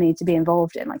feel the need to be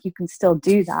involved in. Like, you can still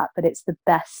do that, but it's the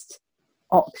best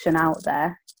option out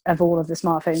there of all of the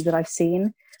smartphones that I've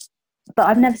seen. But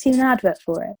I've never seen an advert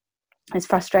for it. It's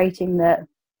frustrating that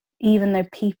even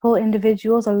though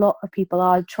individuals, a lot of people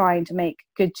are trying to make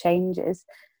good changes,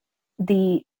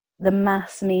 the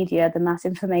mass media, the mass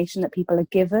information that people are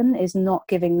given is not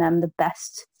giving them the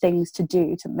best things to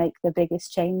do to make the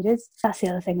biggest changes. That's the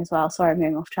other thing as well. Sorry, I'm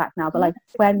going off track now, but like,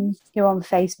 when you're on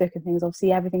Facebook and things,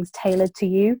 obviously everything's tailored to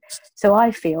you. So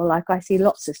I feel like I see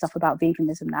lots of stuff about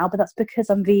veganism now, but that's because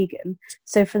I'm vegan.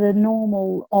 So for the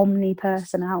normal omni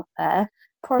person out there,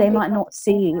 probably they might not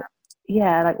see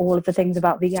like all of the things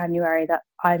about veganuary that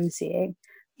I'm seeing,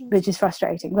 which is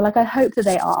frustrating. But like, I hope that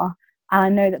they are. And I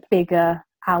know that bigger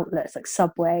outlets like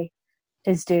Subway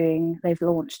they've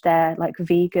launched their like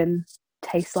vegan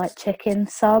taste like chicken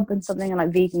sub and something, and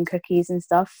like vegan cookies and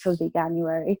stuff for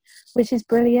veganuary, which is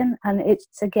brilliant. And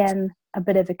it's again a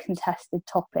bit of a contested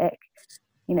topic.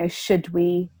 You know, should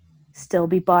we still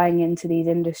be buying into these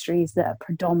industries that are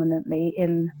predominantly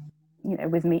in, you know,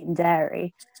 with meat and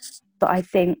dairy? But I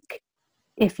think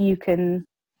if you can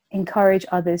encourage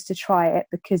others to try it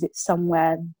because it's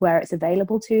somewhere where it's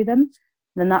available to them,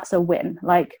 then that's a win.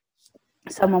 Like,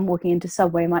 someone walking into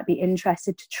Subway might be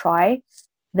interested to try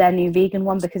their new vegan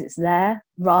one because it's there,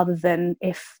 rather than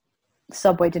if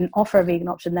Subway didn't offer a vegan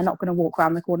option, they're not going to walk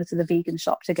around the corner to the vegan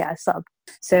shop to get a sub.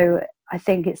 So I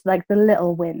think it's like the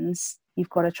little wins you've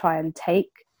got to try and take.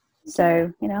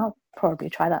 So, you know, I'll probably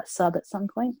try that sub at some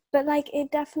point. But like,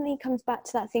 it definitely comes back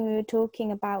to that thing we were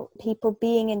talking about, people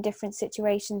being in different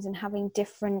situations and having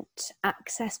different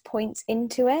access points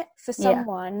into it. For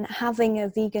someone, having a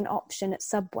vegan option at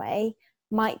Subway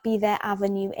might be their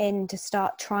avenue in to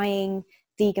start trying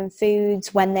vegan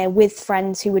foods when they're with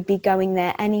friends who would be going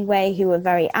there anyway, who are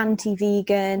very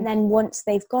anti-vegan. And then once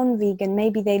they've gone vegan,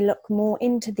 maybe they look more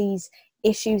into these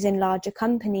issues in larger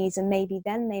companies, and maybe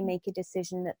then they make a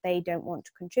decision that they don't want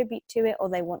to contribute to it, or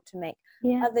they want to make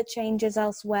other changes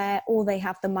elsewhere, or they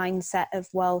have the mindset of,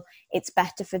 well, it's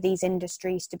better for these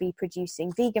industries to be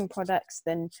producing vegan products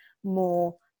than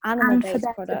more animal-based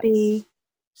products.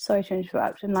 Sorry to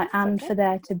interrupt, for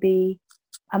there to be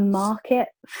a market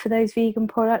for those vegan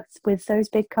products with those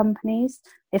big companies.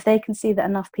 If they can see that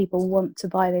enough people want to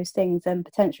buy those things, then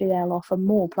potentially they'll offer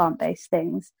more plant-based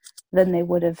things than they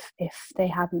would have if they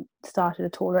hadn't started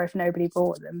at all, or if nobody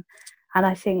bought them. And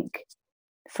I think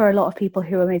for a lot of people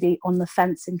who are maybe on the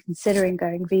fence and considering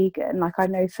going vegan, like, I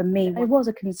know for me, it was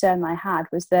a concern I had,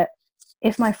 was that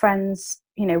if my friends,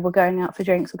 you know, were going out for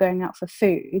drinks or going out for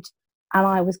food, and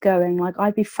I was going, like,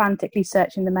 I'd be frantically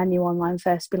searching the menu online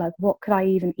first, be like, what could I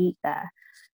even eat there?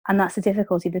 And that's the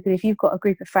difficulty, because if you've got a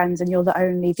group of friends and you're the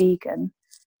only vegan,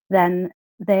 then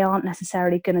they aren't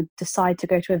necessarily going to decide to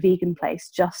go to a vegan place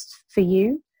just for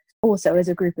you. Also, as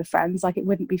a group of friends, like, it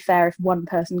wouldn't be fair if one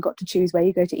person got to choose where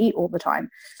you go to eat all the time.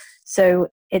 So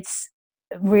it's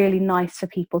really nice for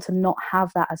people to not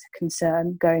have that as a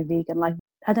concern going vegan. Like,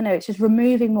 I don't know, it's just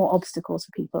removing more obstacles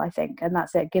for people, I think, and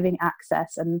that's it, giving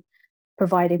access and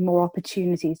providing more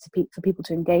opportunities for people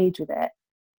to engage with it.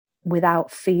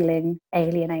 without feeling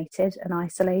alienated and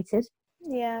isolated.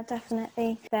 Yeah,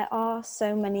 definitely. There are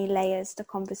so many layers to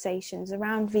conversations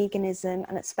around veganism,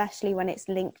 and especially when it's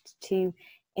linked to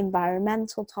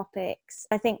environmental topics.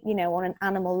 I think, on an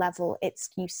animal level,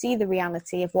 you see the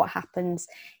reality of what happens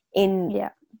in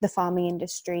the farming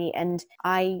industry, and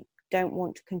I don't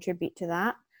want to contribute to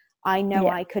that. I know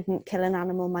I couldn't kill an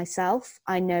animal myself.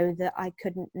 I know that I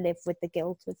couldn't live with the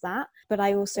guilt of that. But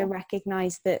I also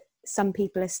recognize that some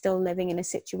people are still living in a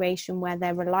situation where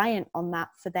they're reliant on that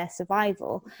for their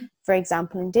survival. For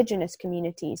example, Indigenous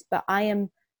communities. But I am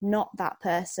not that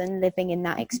person living in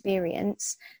that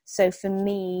experience. So for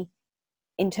me,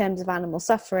 in terms of animal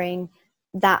suffering,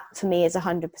 that for me is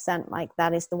 100% like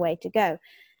that is the way to go.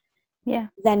 Yeah.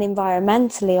 Then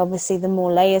environmentally, obviously, the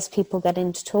more layers people get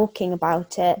into talking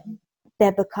about it,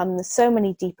 there become so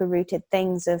many deeper rooted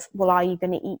things of, well, are you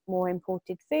going to eat more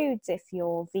imported foods if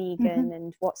you're vegan?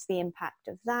 And what's the impact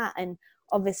of that? And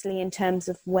obviously, in terms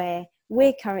of where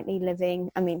we're currently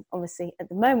living, I mean, obviously, at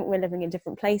the moment, we're living in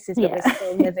different places, but we're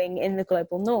still living in the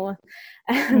global north.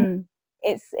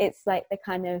 It's like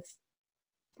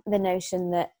the notion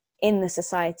that in the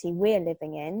society we're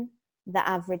living in, the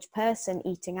average person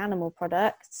eating animal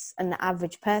products and the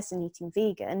average person eating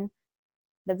vegan,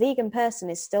 the vegan person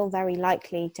is still very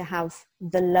likely to have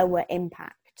the lower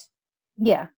impact.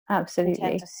 Yeah, absolutely.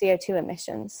 In terms of CO2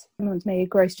 emissions. I don't want to make a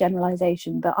gross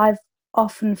generalization, but I've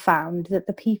often found that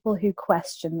the people who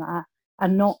question that are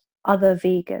not other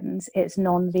vegans, it's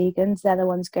non-vegans. They're the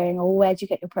ones going, oh, where do you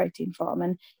get your protein from?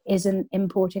 And isn't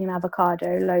importing an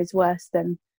avocado loads worse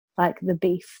than like the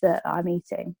beef that I'm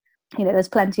eating? There's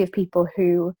plenty of people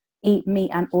who eat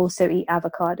meat and also eat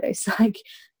avocados. Like,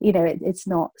 it's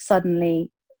not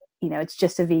suddenly, it's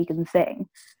just a vegan thing.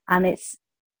 And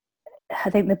I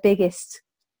think the biggest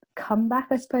comeback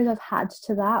I suppose I've had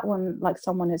to that when like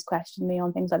someone has questioned me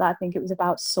on things like that, I think it was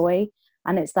about soy.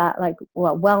 And it's that like,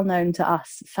 well known to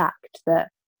us fact that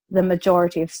the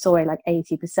majority of soy, like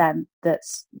 80%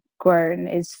 that's grown,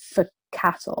 is for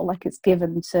cattle. Like it's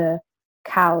given to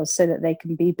cows so that they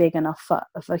can be big enough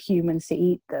for humans to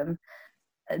eat them.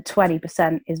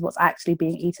 20% is what's actually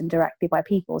being eaten directly by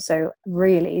people. So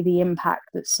really the impact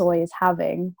that soy is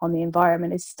having on the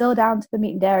environment is still down to the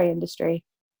meat and dairy industry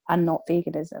and not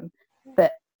veganism.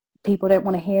 But people don't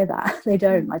want to hear that. They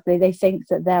don't. Like they think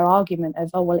that their argument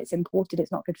of, oh, well, it's imported,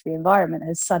 it's not good for the environment,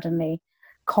 has suddenly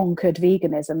conquered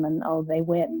veganism and, oh, they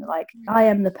win. Like I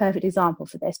am the perfect example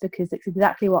for this because it's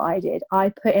exactly what I did.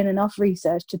 I put in enough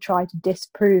research to try to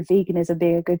disprove veganism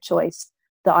being a good choice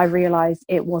that I realized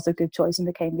it was a good choice and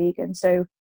became vegan. So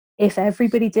if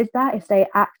everybody did that, if they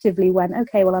actively went,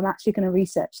 okay, well, I'm actually going to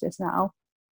research this now,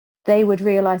 they would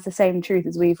realize the same truth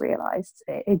as we've realized.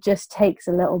 It just takes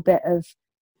a little bit of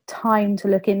time to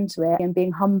look into it and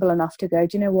being humble enough to go,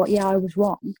 do you know what? Yeah, I was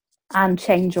wrong, and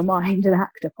change your mind and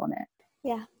act upon it.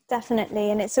 Yeah, definitely.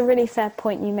 And it's a really fair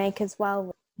point you make as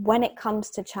well. When it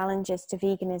comes to challenges to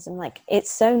veganism, like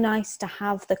it's so nice to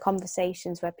have the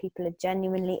conversations where people are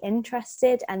genuinely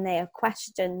interested and they are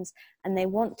questions and they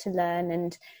want to learn,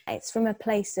 and it's from a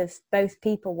place of both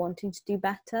people wanting to do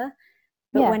better.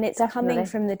 But when it's coming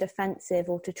from the defensive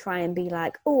or to try and be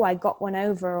like, oh, I got one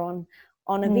over on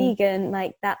a vegan,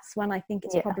 like that's when I think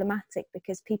it's problematic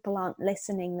because people aren't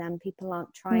listening then, people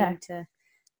aren't trying to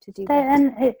do that.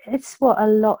 And it's what a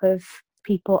lot of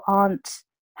people aren't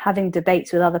having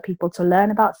debates with other people to learn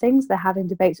about things. They're having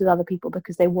debates with other people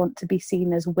because they want to be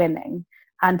seen as winning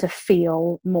and to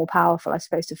feel more powerful, I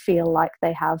suppose, to feel like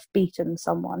they have beaten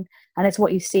someone. And it's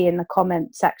what you see in the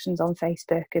comment sections on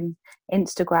Facebook and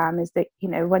Instagram is that,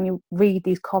 when you read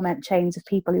these comment chains of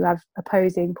people who have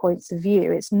opposing points of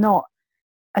view, it's not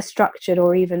a structured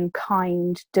or even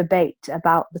kind debate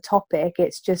about the topic.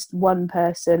 It's just one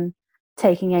person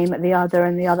taking aim at the other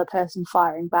and the other person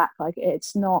firing back. Like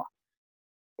it's not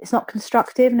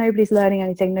constructive. Nobody's learning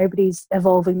anything, nobody's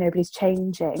evolving, nobody's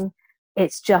changing.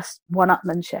 It's just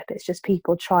one-upmanship. It's just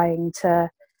people trying to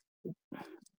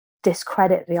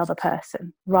discredit the other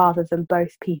person rather than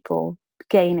both people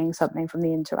gaining something from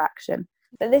the interaction.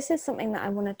 But this is something that I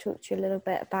want to talk to you a little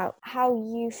bit about, how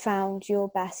you found your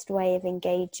best way of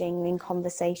engaging in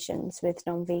conversations with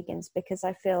non-vegans, because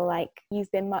I feel like you've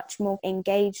been much more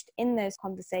engaged in those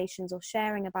conversations or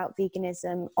sharing about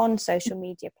veganism on social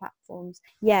media platforms.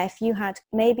 Yeah, if you had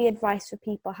maybe advice for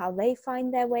people how they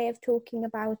find their way of talking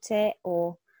about it,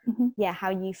 or how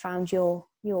you found your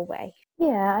way.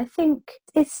 Yeah, I think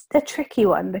it's a tricky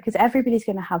one because everybody's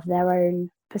going to have their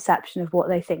own perception of what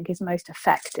they think is most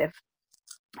effective.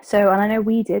 So, and I know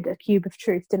we did a Cube of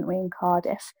Truth, didn't we, in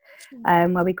Cardiff,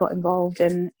 where we got involved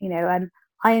and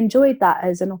I enjoyed that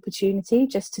as an opportunity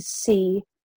just to see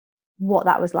what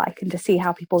that was like and to see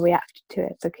how people reacted to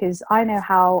it, because I know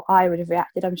how I would have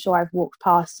reacted. I'm sure I've walked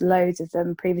past loads of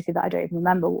them previously that I don't even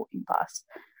remember walking past.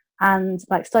 And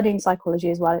like studying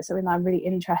psychology as well, it's something that I'm really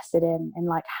interested in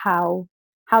like how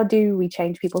do we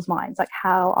change people's minds? Like,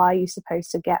 how are you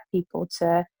supposed to get people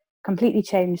to completely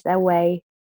change their way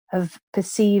of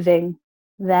perceiving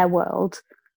their world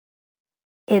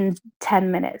in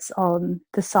 10 minutes on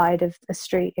the side of a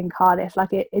street in Cardiff? Like,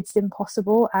 it's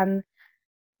impossible. And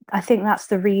I think that's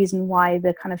the reason why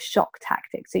the kind of shock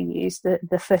tactics are used,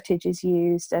 the footage is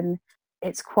used, and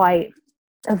it's quite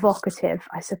evocative,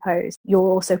 I suppose. You're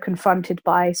also confronted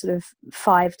by sort of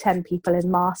 5-10 people in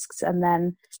masks, and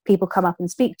then people come up and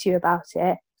speak to you about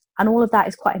it. And all of that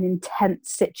is quite an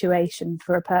intense situation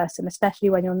for a person,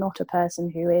 especially when you're not a person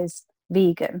who is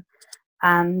vegan.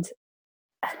 And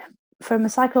from a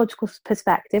psychological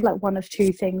perspective, like, one of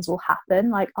two things will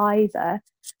happen. Like, either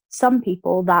some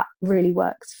people that really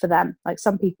works for them, like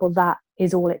some people that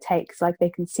is all it takes, like they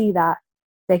can see that,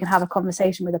 they can have a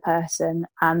conversation with a person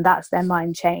and that's their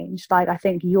mind changed. Like, I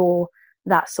think you're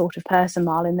that sort of person,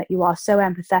 Marlon, that you are so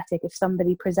empathetic. If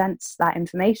somebody presents that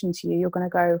information to you, you're going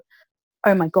to go,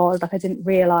 oh my God, like, I didn't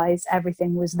realize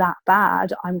everything was that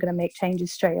bad. I'm going to make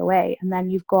changes straight away. And then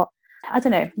you've got, I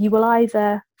don't know, you will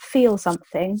either feel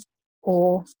something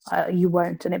or you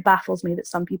won't. And it baffles me that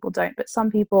some people don't, but some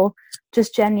people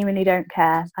just genuinely don't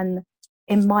care. And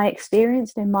in my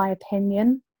experience, in my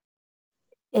opinion,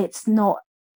 it's not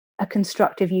a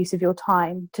constructive use of your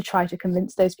time to try to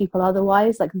convince those people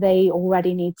otherwise. Like, they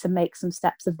already need to make some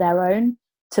steps of their own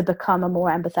to become a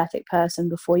more empathetic person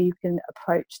before you can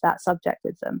approach that subject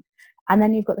with them. And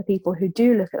then you've got the people who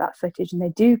do look at that footage and they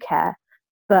do care,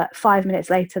 but 5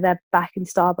 minutes later they're back in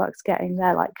Starbucks getting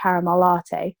their like caramel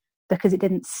latte because it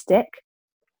didn't stick.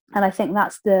 And I think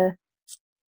that's the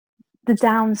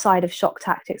downside of shock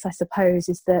tactics, I suppose,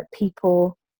 is that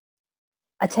people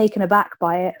are taken aback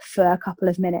by it for a couple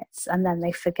of minutes and then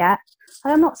they forget.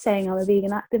 And I'm not saying I'm a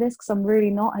vegan activist, because I'm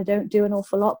really not. I don't do an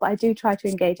awful lot, but I do try to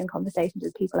engage in conversations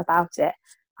with people about it.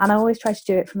 And I always try to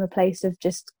do it from a place of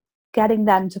just getting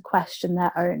them to question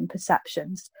their own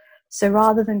perceptions. So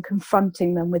rather than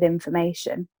confronting them with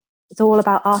information, it's all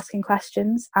about asking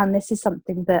questions. And this is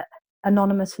something that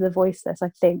Anonymous for the Voiceless, I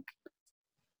think,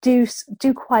 do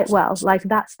quite well. Like,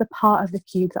 that's the part of the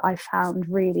cube that I found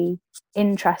really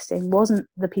interesting. Wasn't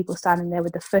the people standing there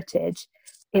with the footage,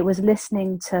 it was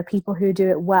listening to people who do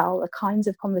it well, the kinds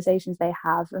of conversations they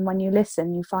have. And when you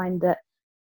listen, you find that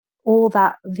all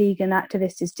that vegan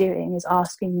activist is doing is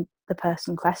asking the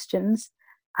person questions.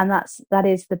 And that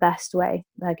is the best way,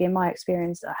 like, in my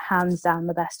experience, hands down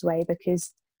the best way,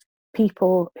 because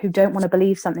people who don't want to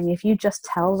believe something, if you just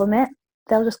tell them it,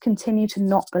 they'll just continue to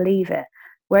not believe it.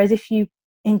 Whereas if you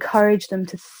encourage them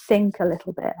to think a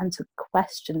little bit and to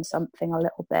question something a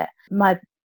little bit, my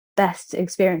best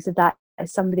experience of that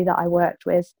is somebody that I worked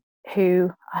with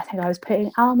who, I think I was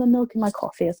putting almond milk in my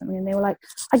coffee or something, and they were like,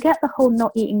 I get the whole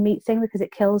not eating meat thing because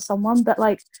it kills someone, but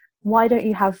like, why don't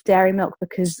you have dairy milk?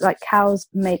 Because like, cows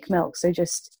make milk, so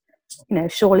just, you know,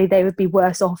 surely they would be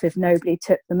worse off if nobody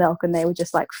took the milk and they were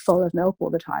just like full of milk all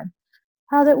the time.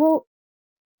 I was like, well,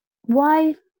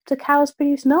 why do cows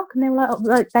produce milk? And they were like, oh,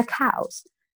 like, they're cows.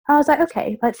 I was like,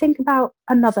 okay, like, think about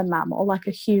another mammal, like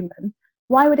a human.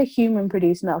 Why would a human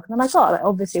produce milk? And they're like, oh, like,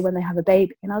 obviously when they have a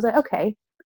baby. And I was like, okay,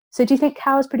 so do you think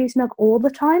cows produce milk all the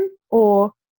time?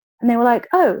 Or, and they were like,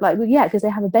 oh, like, well, yeah, because they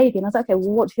have a baby. And I was like, okay,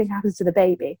 well, what do you think happens to the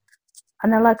baby?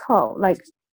 And they're like, oh, like,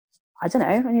 I don't know.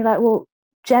 And you're like, well,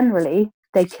 generally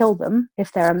they kill them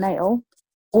if they're a male,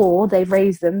 or they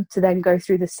raise them to then go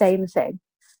through the same thing.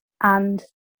 And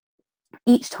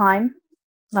each time,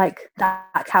 like,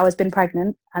 that cow has been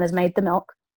pregnant and has made the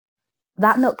milk,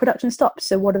 that milk production stops.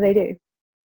 So what do?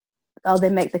 Oh, they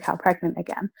make the cow pregnant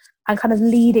again. And kind of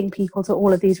leading people to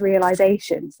all of these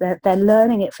realizations. They're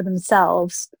learning it for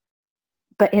themselves,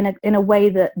 but in a way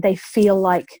that they feel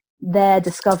like they're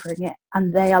discovering it,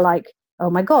 and they are like, oh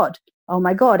my god,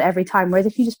 every time. Whereas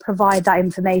if you just provide that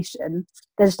information,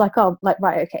 they're just like, oh, like,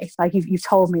 right, okay, like, you've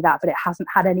told me that, but it hasn't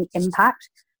had any impact.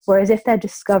 Whereas if they're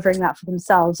discovering that for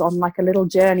themselves on like a little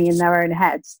journey in their own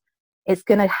heads, it's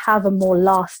going to have a more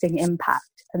lasting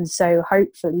impact, and so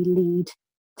hopefully lead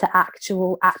to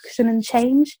actual action and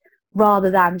change, rather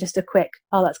than just a quick,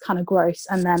 oh, that's kind of gross,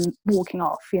 and then walking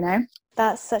off, you know?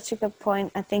 That's such a good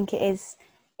point. I think it's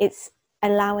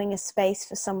allowing a space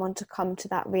for someone to come to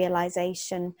that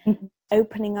realization,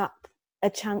 opening up a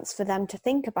chance for them to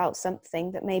think about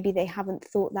something that maybe they haven't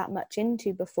thought that much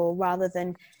into before, rather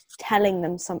than telling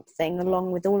them something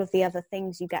along with all of the other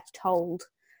things you get told.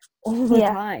 all the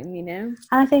Yeah. time, you know?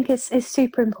 And I think it's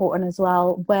super important as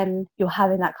well when you're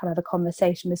having that kind of a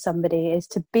conversation with somebody, is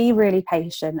to be really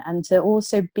patient and to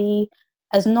also be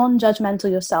as non-judgmental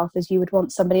yourself as you would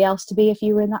want somebody else to be if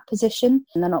you were in that position.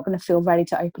 And they're not going to feel ready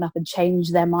to open up and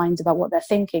change their minds about what they're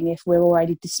thinking if we're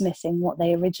already dismissing what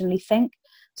they originally think.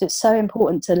 So it's so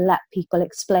important to let people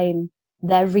explain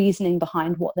their reasoning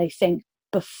behind what they think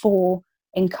before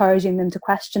encouraging them to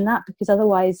question that, because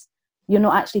otherwise you're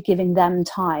not actually giving them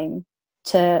time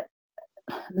to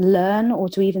learn or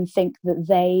to even think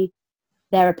that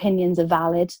their opinions are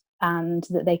valid and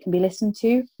that they can be listened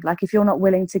to. Like, if you're not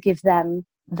willing to give them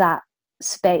that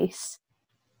space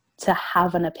to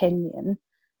have an opinion,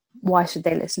 why should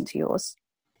they listen to yours?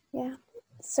 Yeah,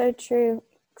 so true.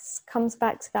 Comes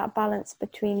back to that balance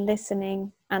between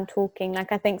listening and talking.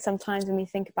 Like, I think sometimes when we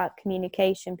think about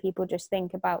communication, people just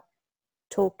think about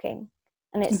talking,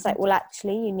 and it's like, well,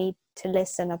 actually you need to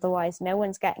listen, otherwise no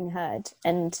one's getting heard,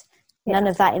 and none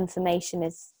of that information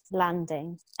is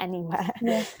landing anywhere.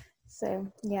 So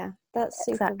yeah, that's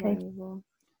super valuable.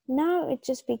 Now it'd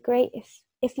just be great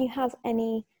if you have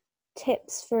any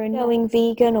tips for going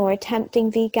vegan or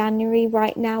attempting veganuary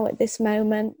right now at this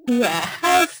moment.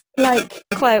 Like,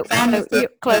 Chloe,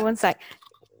 one sec.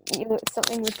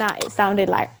 Something with that, it sounded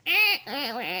like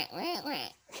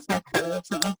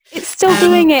it's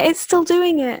still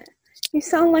doing it. You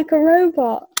sound like a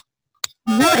robot.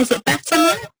 What, is it better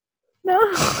now? No.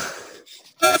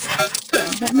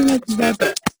 Let me rub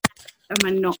it. Am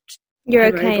I not? You're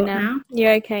okay now.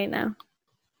 You're okay now.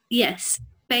 Yes.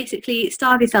 Basically,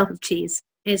 starve yourself of cheese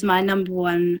is my number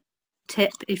one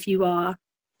tip. If you are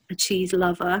a cheese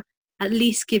lover, at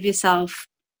least give yourself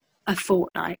a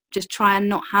fortnight. Just try and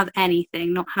not have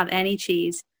anything, not have any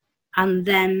cheese, and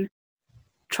then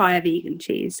try a vegan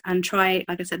cheese, and try,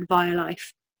 like I said,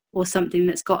 Violife, or something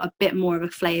that's got a bit more of a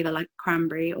flavour, like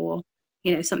cranberry, or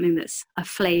something that's a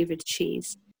flavoured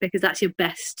cheese, because that's your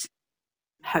best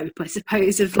hope, I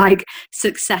suppose, of like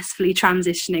successfully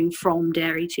transitioning from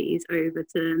dairy cheese over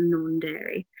to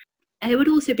non-dairy. And it would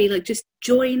also be like, just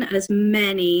join as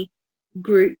many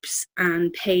groups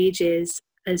and pages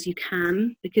as you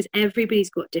can, because everybody's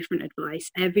got different advice,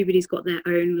 everybody's got their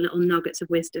own little nuggets of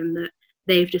wisdom that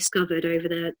they've discovered over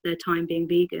their time being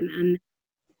vegan, and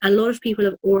a lot of people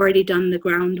have already done the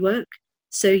groundwork,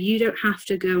 so you don't have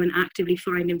to go and actively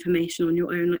find information on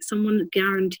your own. Like, someone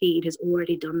guaranteed has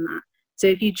already done that. So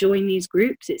if you join these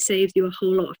groups, it saves you a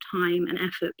whole lot of time and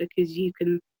effort, because you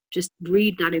can just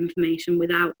read that information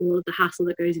without all of the hassle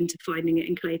that goes into finding it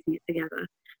and collating it together.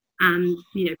 And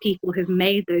people have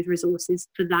made those resources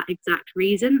for that exact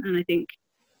reason, and I think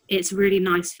it's really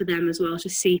nice for them as well to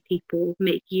see people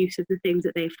make use of the things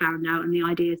that they've found out and the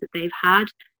ideas that they've had.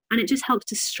 And it just helps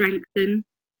to strengthen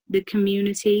the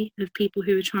community of people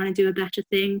who are trying to do a better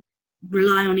thing,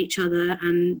 rely on each other,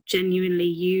 and genuinely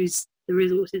use the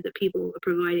resources that people are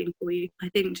providing for you. I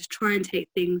think just try and take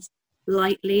things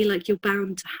lightly. Like, you're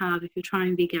bound to have, if you're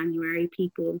trying veganuary,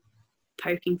 people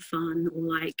poking fun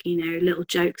or little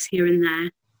jokes here and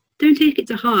there. Don't take it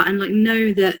to heart, and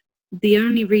know that the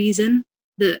only reason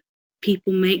that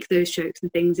people make those jokes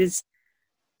and things is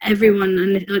everyone,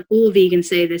 and all vegans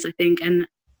say this, I think, and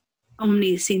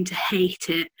Omni seem to hate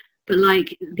it, but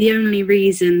the only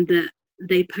reason that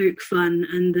they poke fun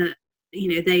and that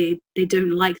they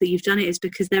don't like that you've done it is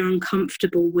because they're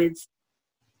uncomfortable with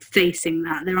facing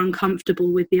that. They're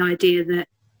uncomfortable with the idea that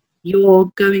you're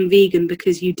going vegan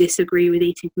because you disagree with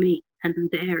eating meat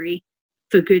and dairy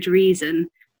for good reason,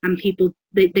 and people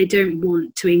they don't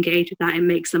want to engage with that. It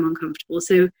makes them uncomfortable.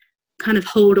 So kind of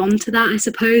hold on to that, I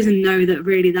suppose, and know that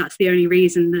really that's the only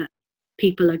reason that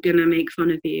people are gonna make fun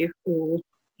of you or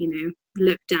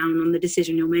look down on the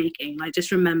decision you're making.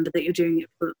 Just remember that you're doing it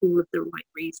for all of the right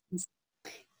reasons.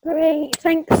 Great,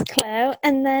 thanks, Chlöe.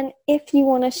 And then if you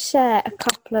want to share a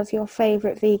couple of your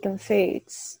favourite vegan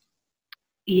foods.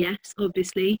 Yes,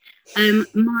 obviously.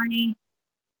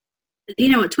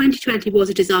 2020 was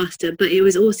a disaster, but it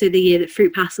was also the year that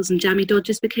fruit pastels and jammy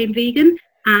dodgers became vegan,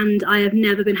 and I have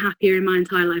never been happier in my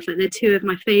entire life. They're two of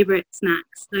my favourite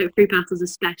snacks, fruit pastels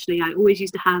especially. I always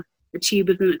used to have a tube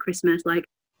of them at Christmas.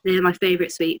 They're my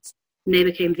favourite sweets, and they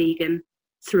became vegan.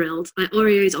 Thrilled.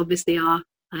 Oreos obviously are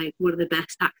one of the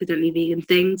best accidentally vegan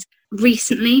things.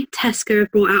 Recently, Tesco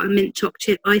have brought out a mint choc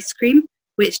chip ice cream,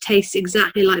 which tastes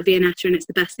exactly like Viennetta, and it's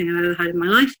the best thing I've ever had in my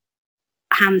life.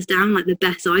 Hands down, the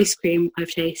best ice cream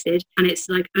I've tasted, and it's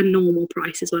a normal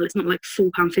price as well. It's not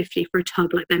 £4.50 for a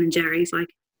tub like Ben and Jerry's.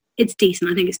 It's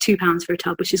decent. I think it's £2 for a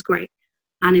tub, which is great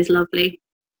and is lovely.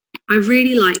 I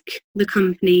really like the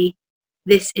company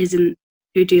This Isn't,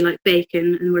 who do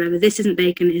bacon and whatever. This Isn't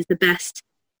Bacon is the best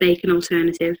bacon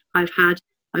alternative. My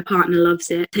partner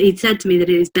loves it. He'd said to me that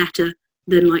it is better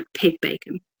than like pig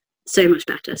bacon, so much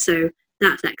better. So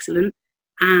that's excellent.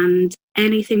 And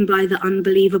anything by the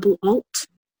Unbelievable Alt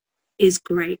is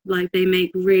great. Like they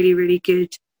make really, really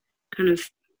good kind of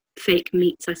fake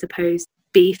meats, I suppose.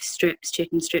 Beef strips,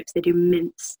 chicken strips, they do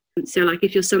mince. So like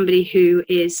if you're somebody who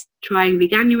is trying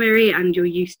veganuary and you're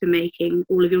used to making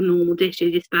all of your normal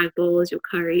dishes, your spag balls, your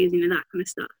curries, that kind of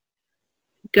stuff,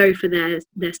 go for their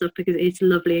stuff because it's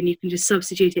lovely and you can just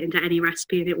substitute it into any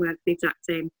recipe and it works the exact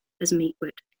same as meat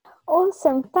would.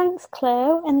 Awesome, thanks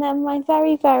Chlöe. And then my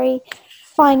very, very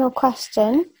final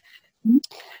question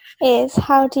is,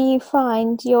 how do you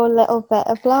find your little bit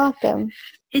of lagom?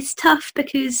 It's tough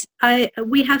because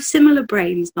we have similar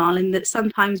brains, Marlon, that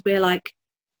sometimes we're like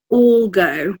all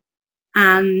go,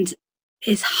 and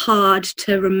it's hard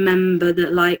to remember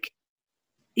that like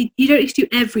you don't need to do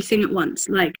everything at once.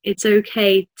 Like it's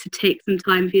okay to take some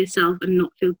time for yourself and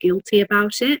not feel guilty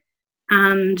about it.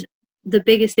 And the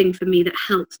biggest thing for me that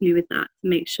helps me with that, to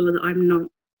make sure that I'm not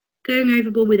going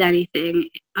overboard with anything,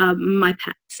 my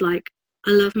pets. Like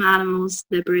I love my animals,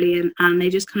 they're brilliant, and they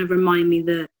just kind of remind me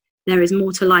that there is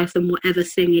more to life than whatever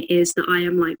thing it is that I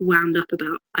am like wound up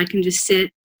about. I can just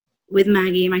sit with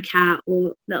Maggie, my cat,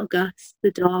 or little Gus,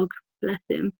 the dog, bless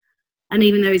him. And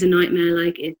even though he's a nightmare,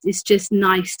 like it's just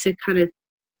nice to kind of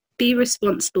be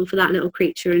responsible for that little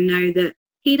creature and know that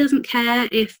he doesn't care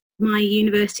if my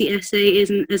university essay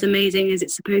isn't as amazing as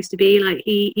it's supposed to be. Like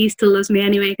he still loves me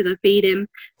anyway because I feed him.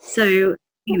 So,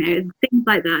 things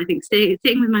like that. I think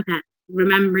sitting with my pet,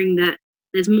 remembering that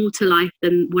there's more to life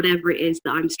than whatever it is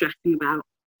that I'm stressing about.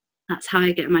 That's how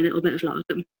I get my little bit of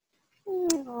lagom.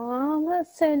 Oh,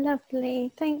 that's so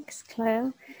lovely. Thanks,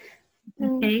 Chlöe.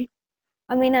 Okay.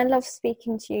 I mean, I love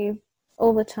speaking to you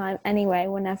all the time anyway.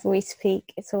 Whenever we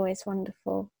speak, it's always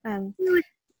wonderful.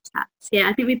 Yeah,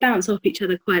 I think we bounce off each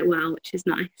other quite well, which is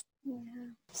nice. Yeah.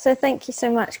 So thank you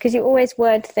so much, because you always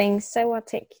word things so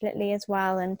articulately as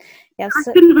well. And I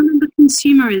couldn't remember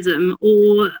consumerism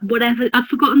or whatever. I've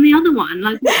forgotten the other one.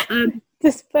 Like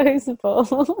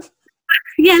disposable.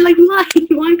 Yeah, like why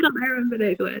can't I remember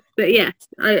those words? But yes,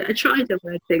 I try to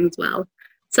word things well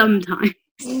sometimes.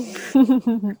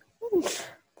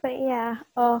 But yeah,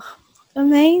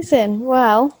 amazing.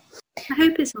 Well, I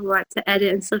hope it's all right to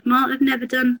edit and stuff. Mark, I've never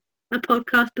done a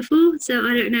podcast before, so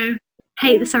I don't know.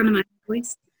 Hate the sound of my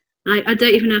voice. I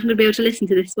don't even know if I'm going to be able to listen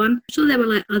to this one. I'm sure there were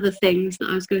like other things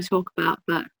that I was going to talk about,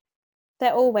 but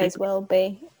there always will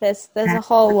be. There's a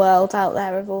whole world out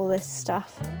there of all this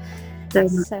stuff. So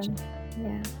much.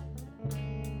 Yeah.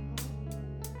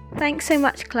 Thanks so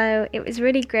much, Chlöe. It was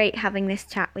really great having this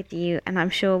chat with you, and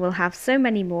I'm sure we'll have so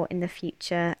many more in the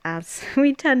future, as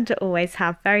we tend to always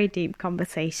have very deep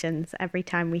conversations every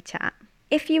time we chat.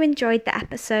 If you enjoyed the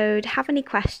episode, have any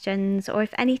questions, or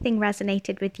if anything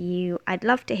resonated with you, I'd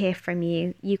love to hear from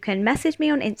you. You can message me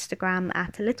on Instagram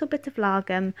at a little bit of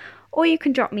lagom, or you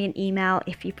can drop me an email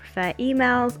if you prefer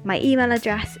emails. My email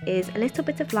address is a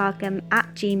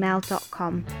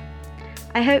littlebitoflagom@gmail.com.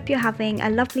 I hope you're having a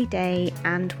lovely day,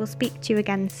 and we'll speak to you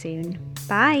again soon.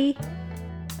 Bye!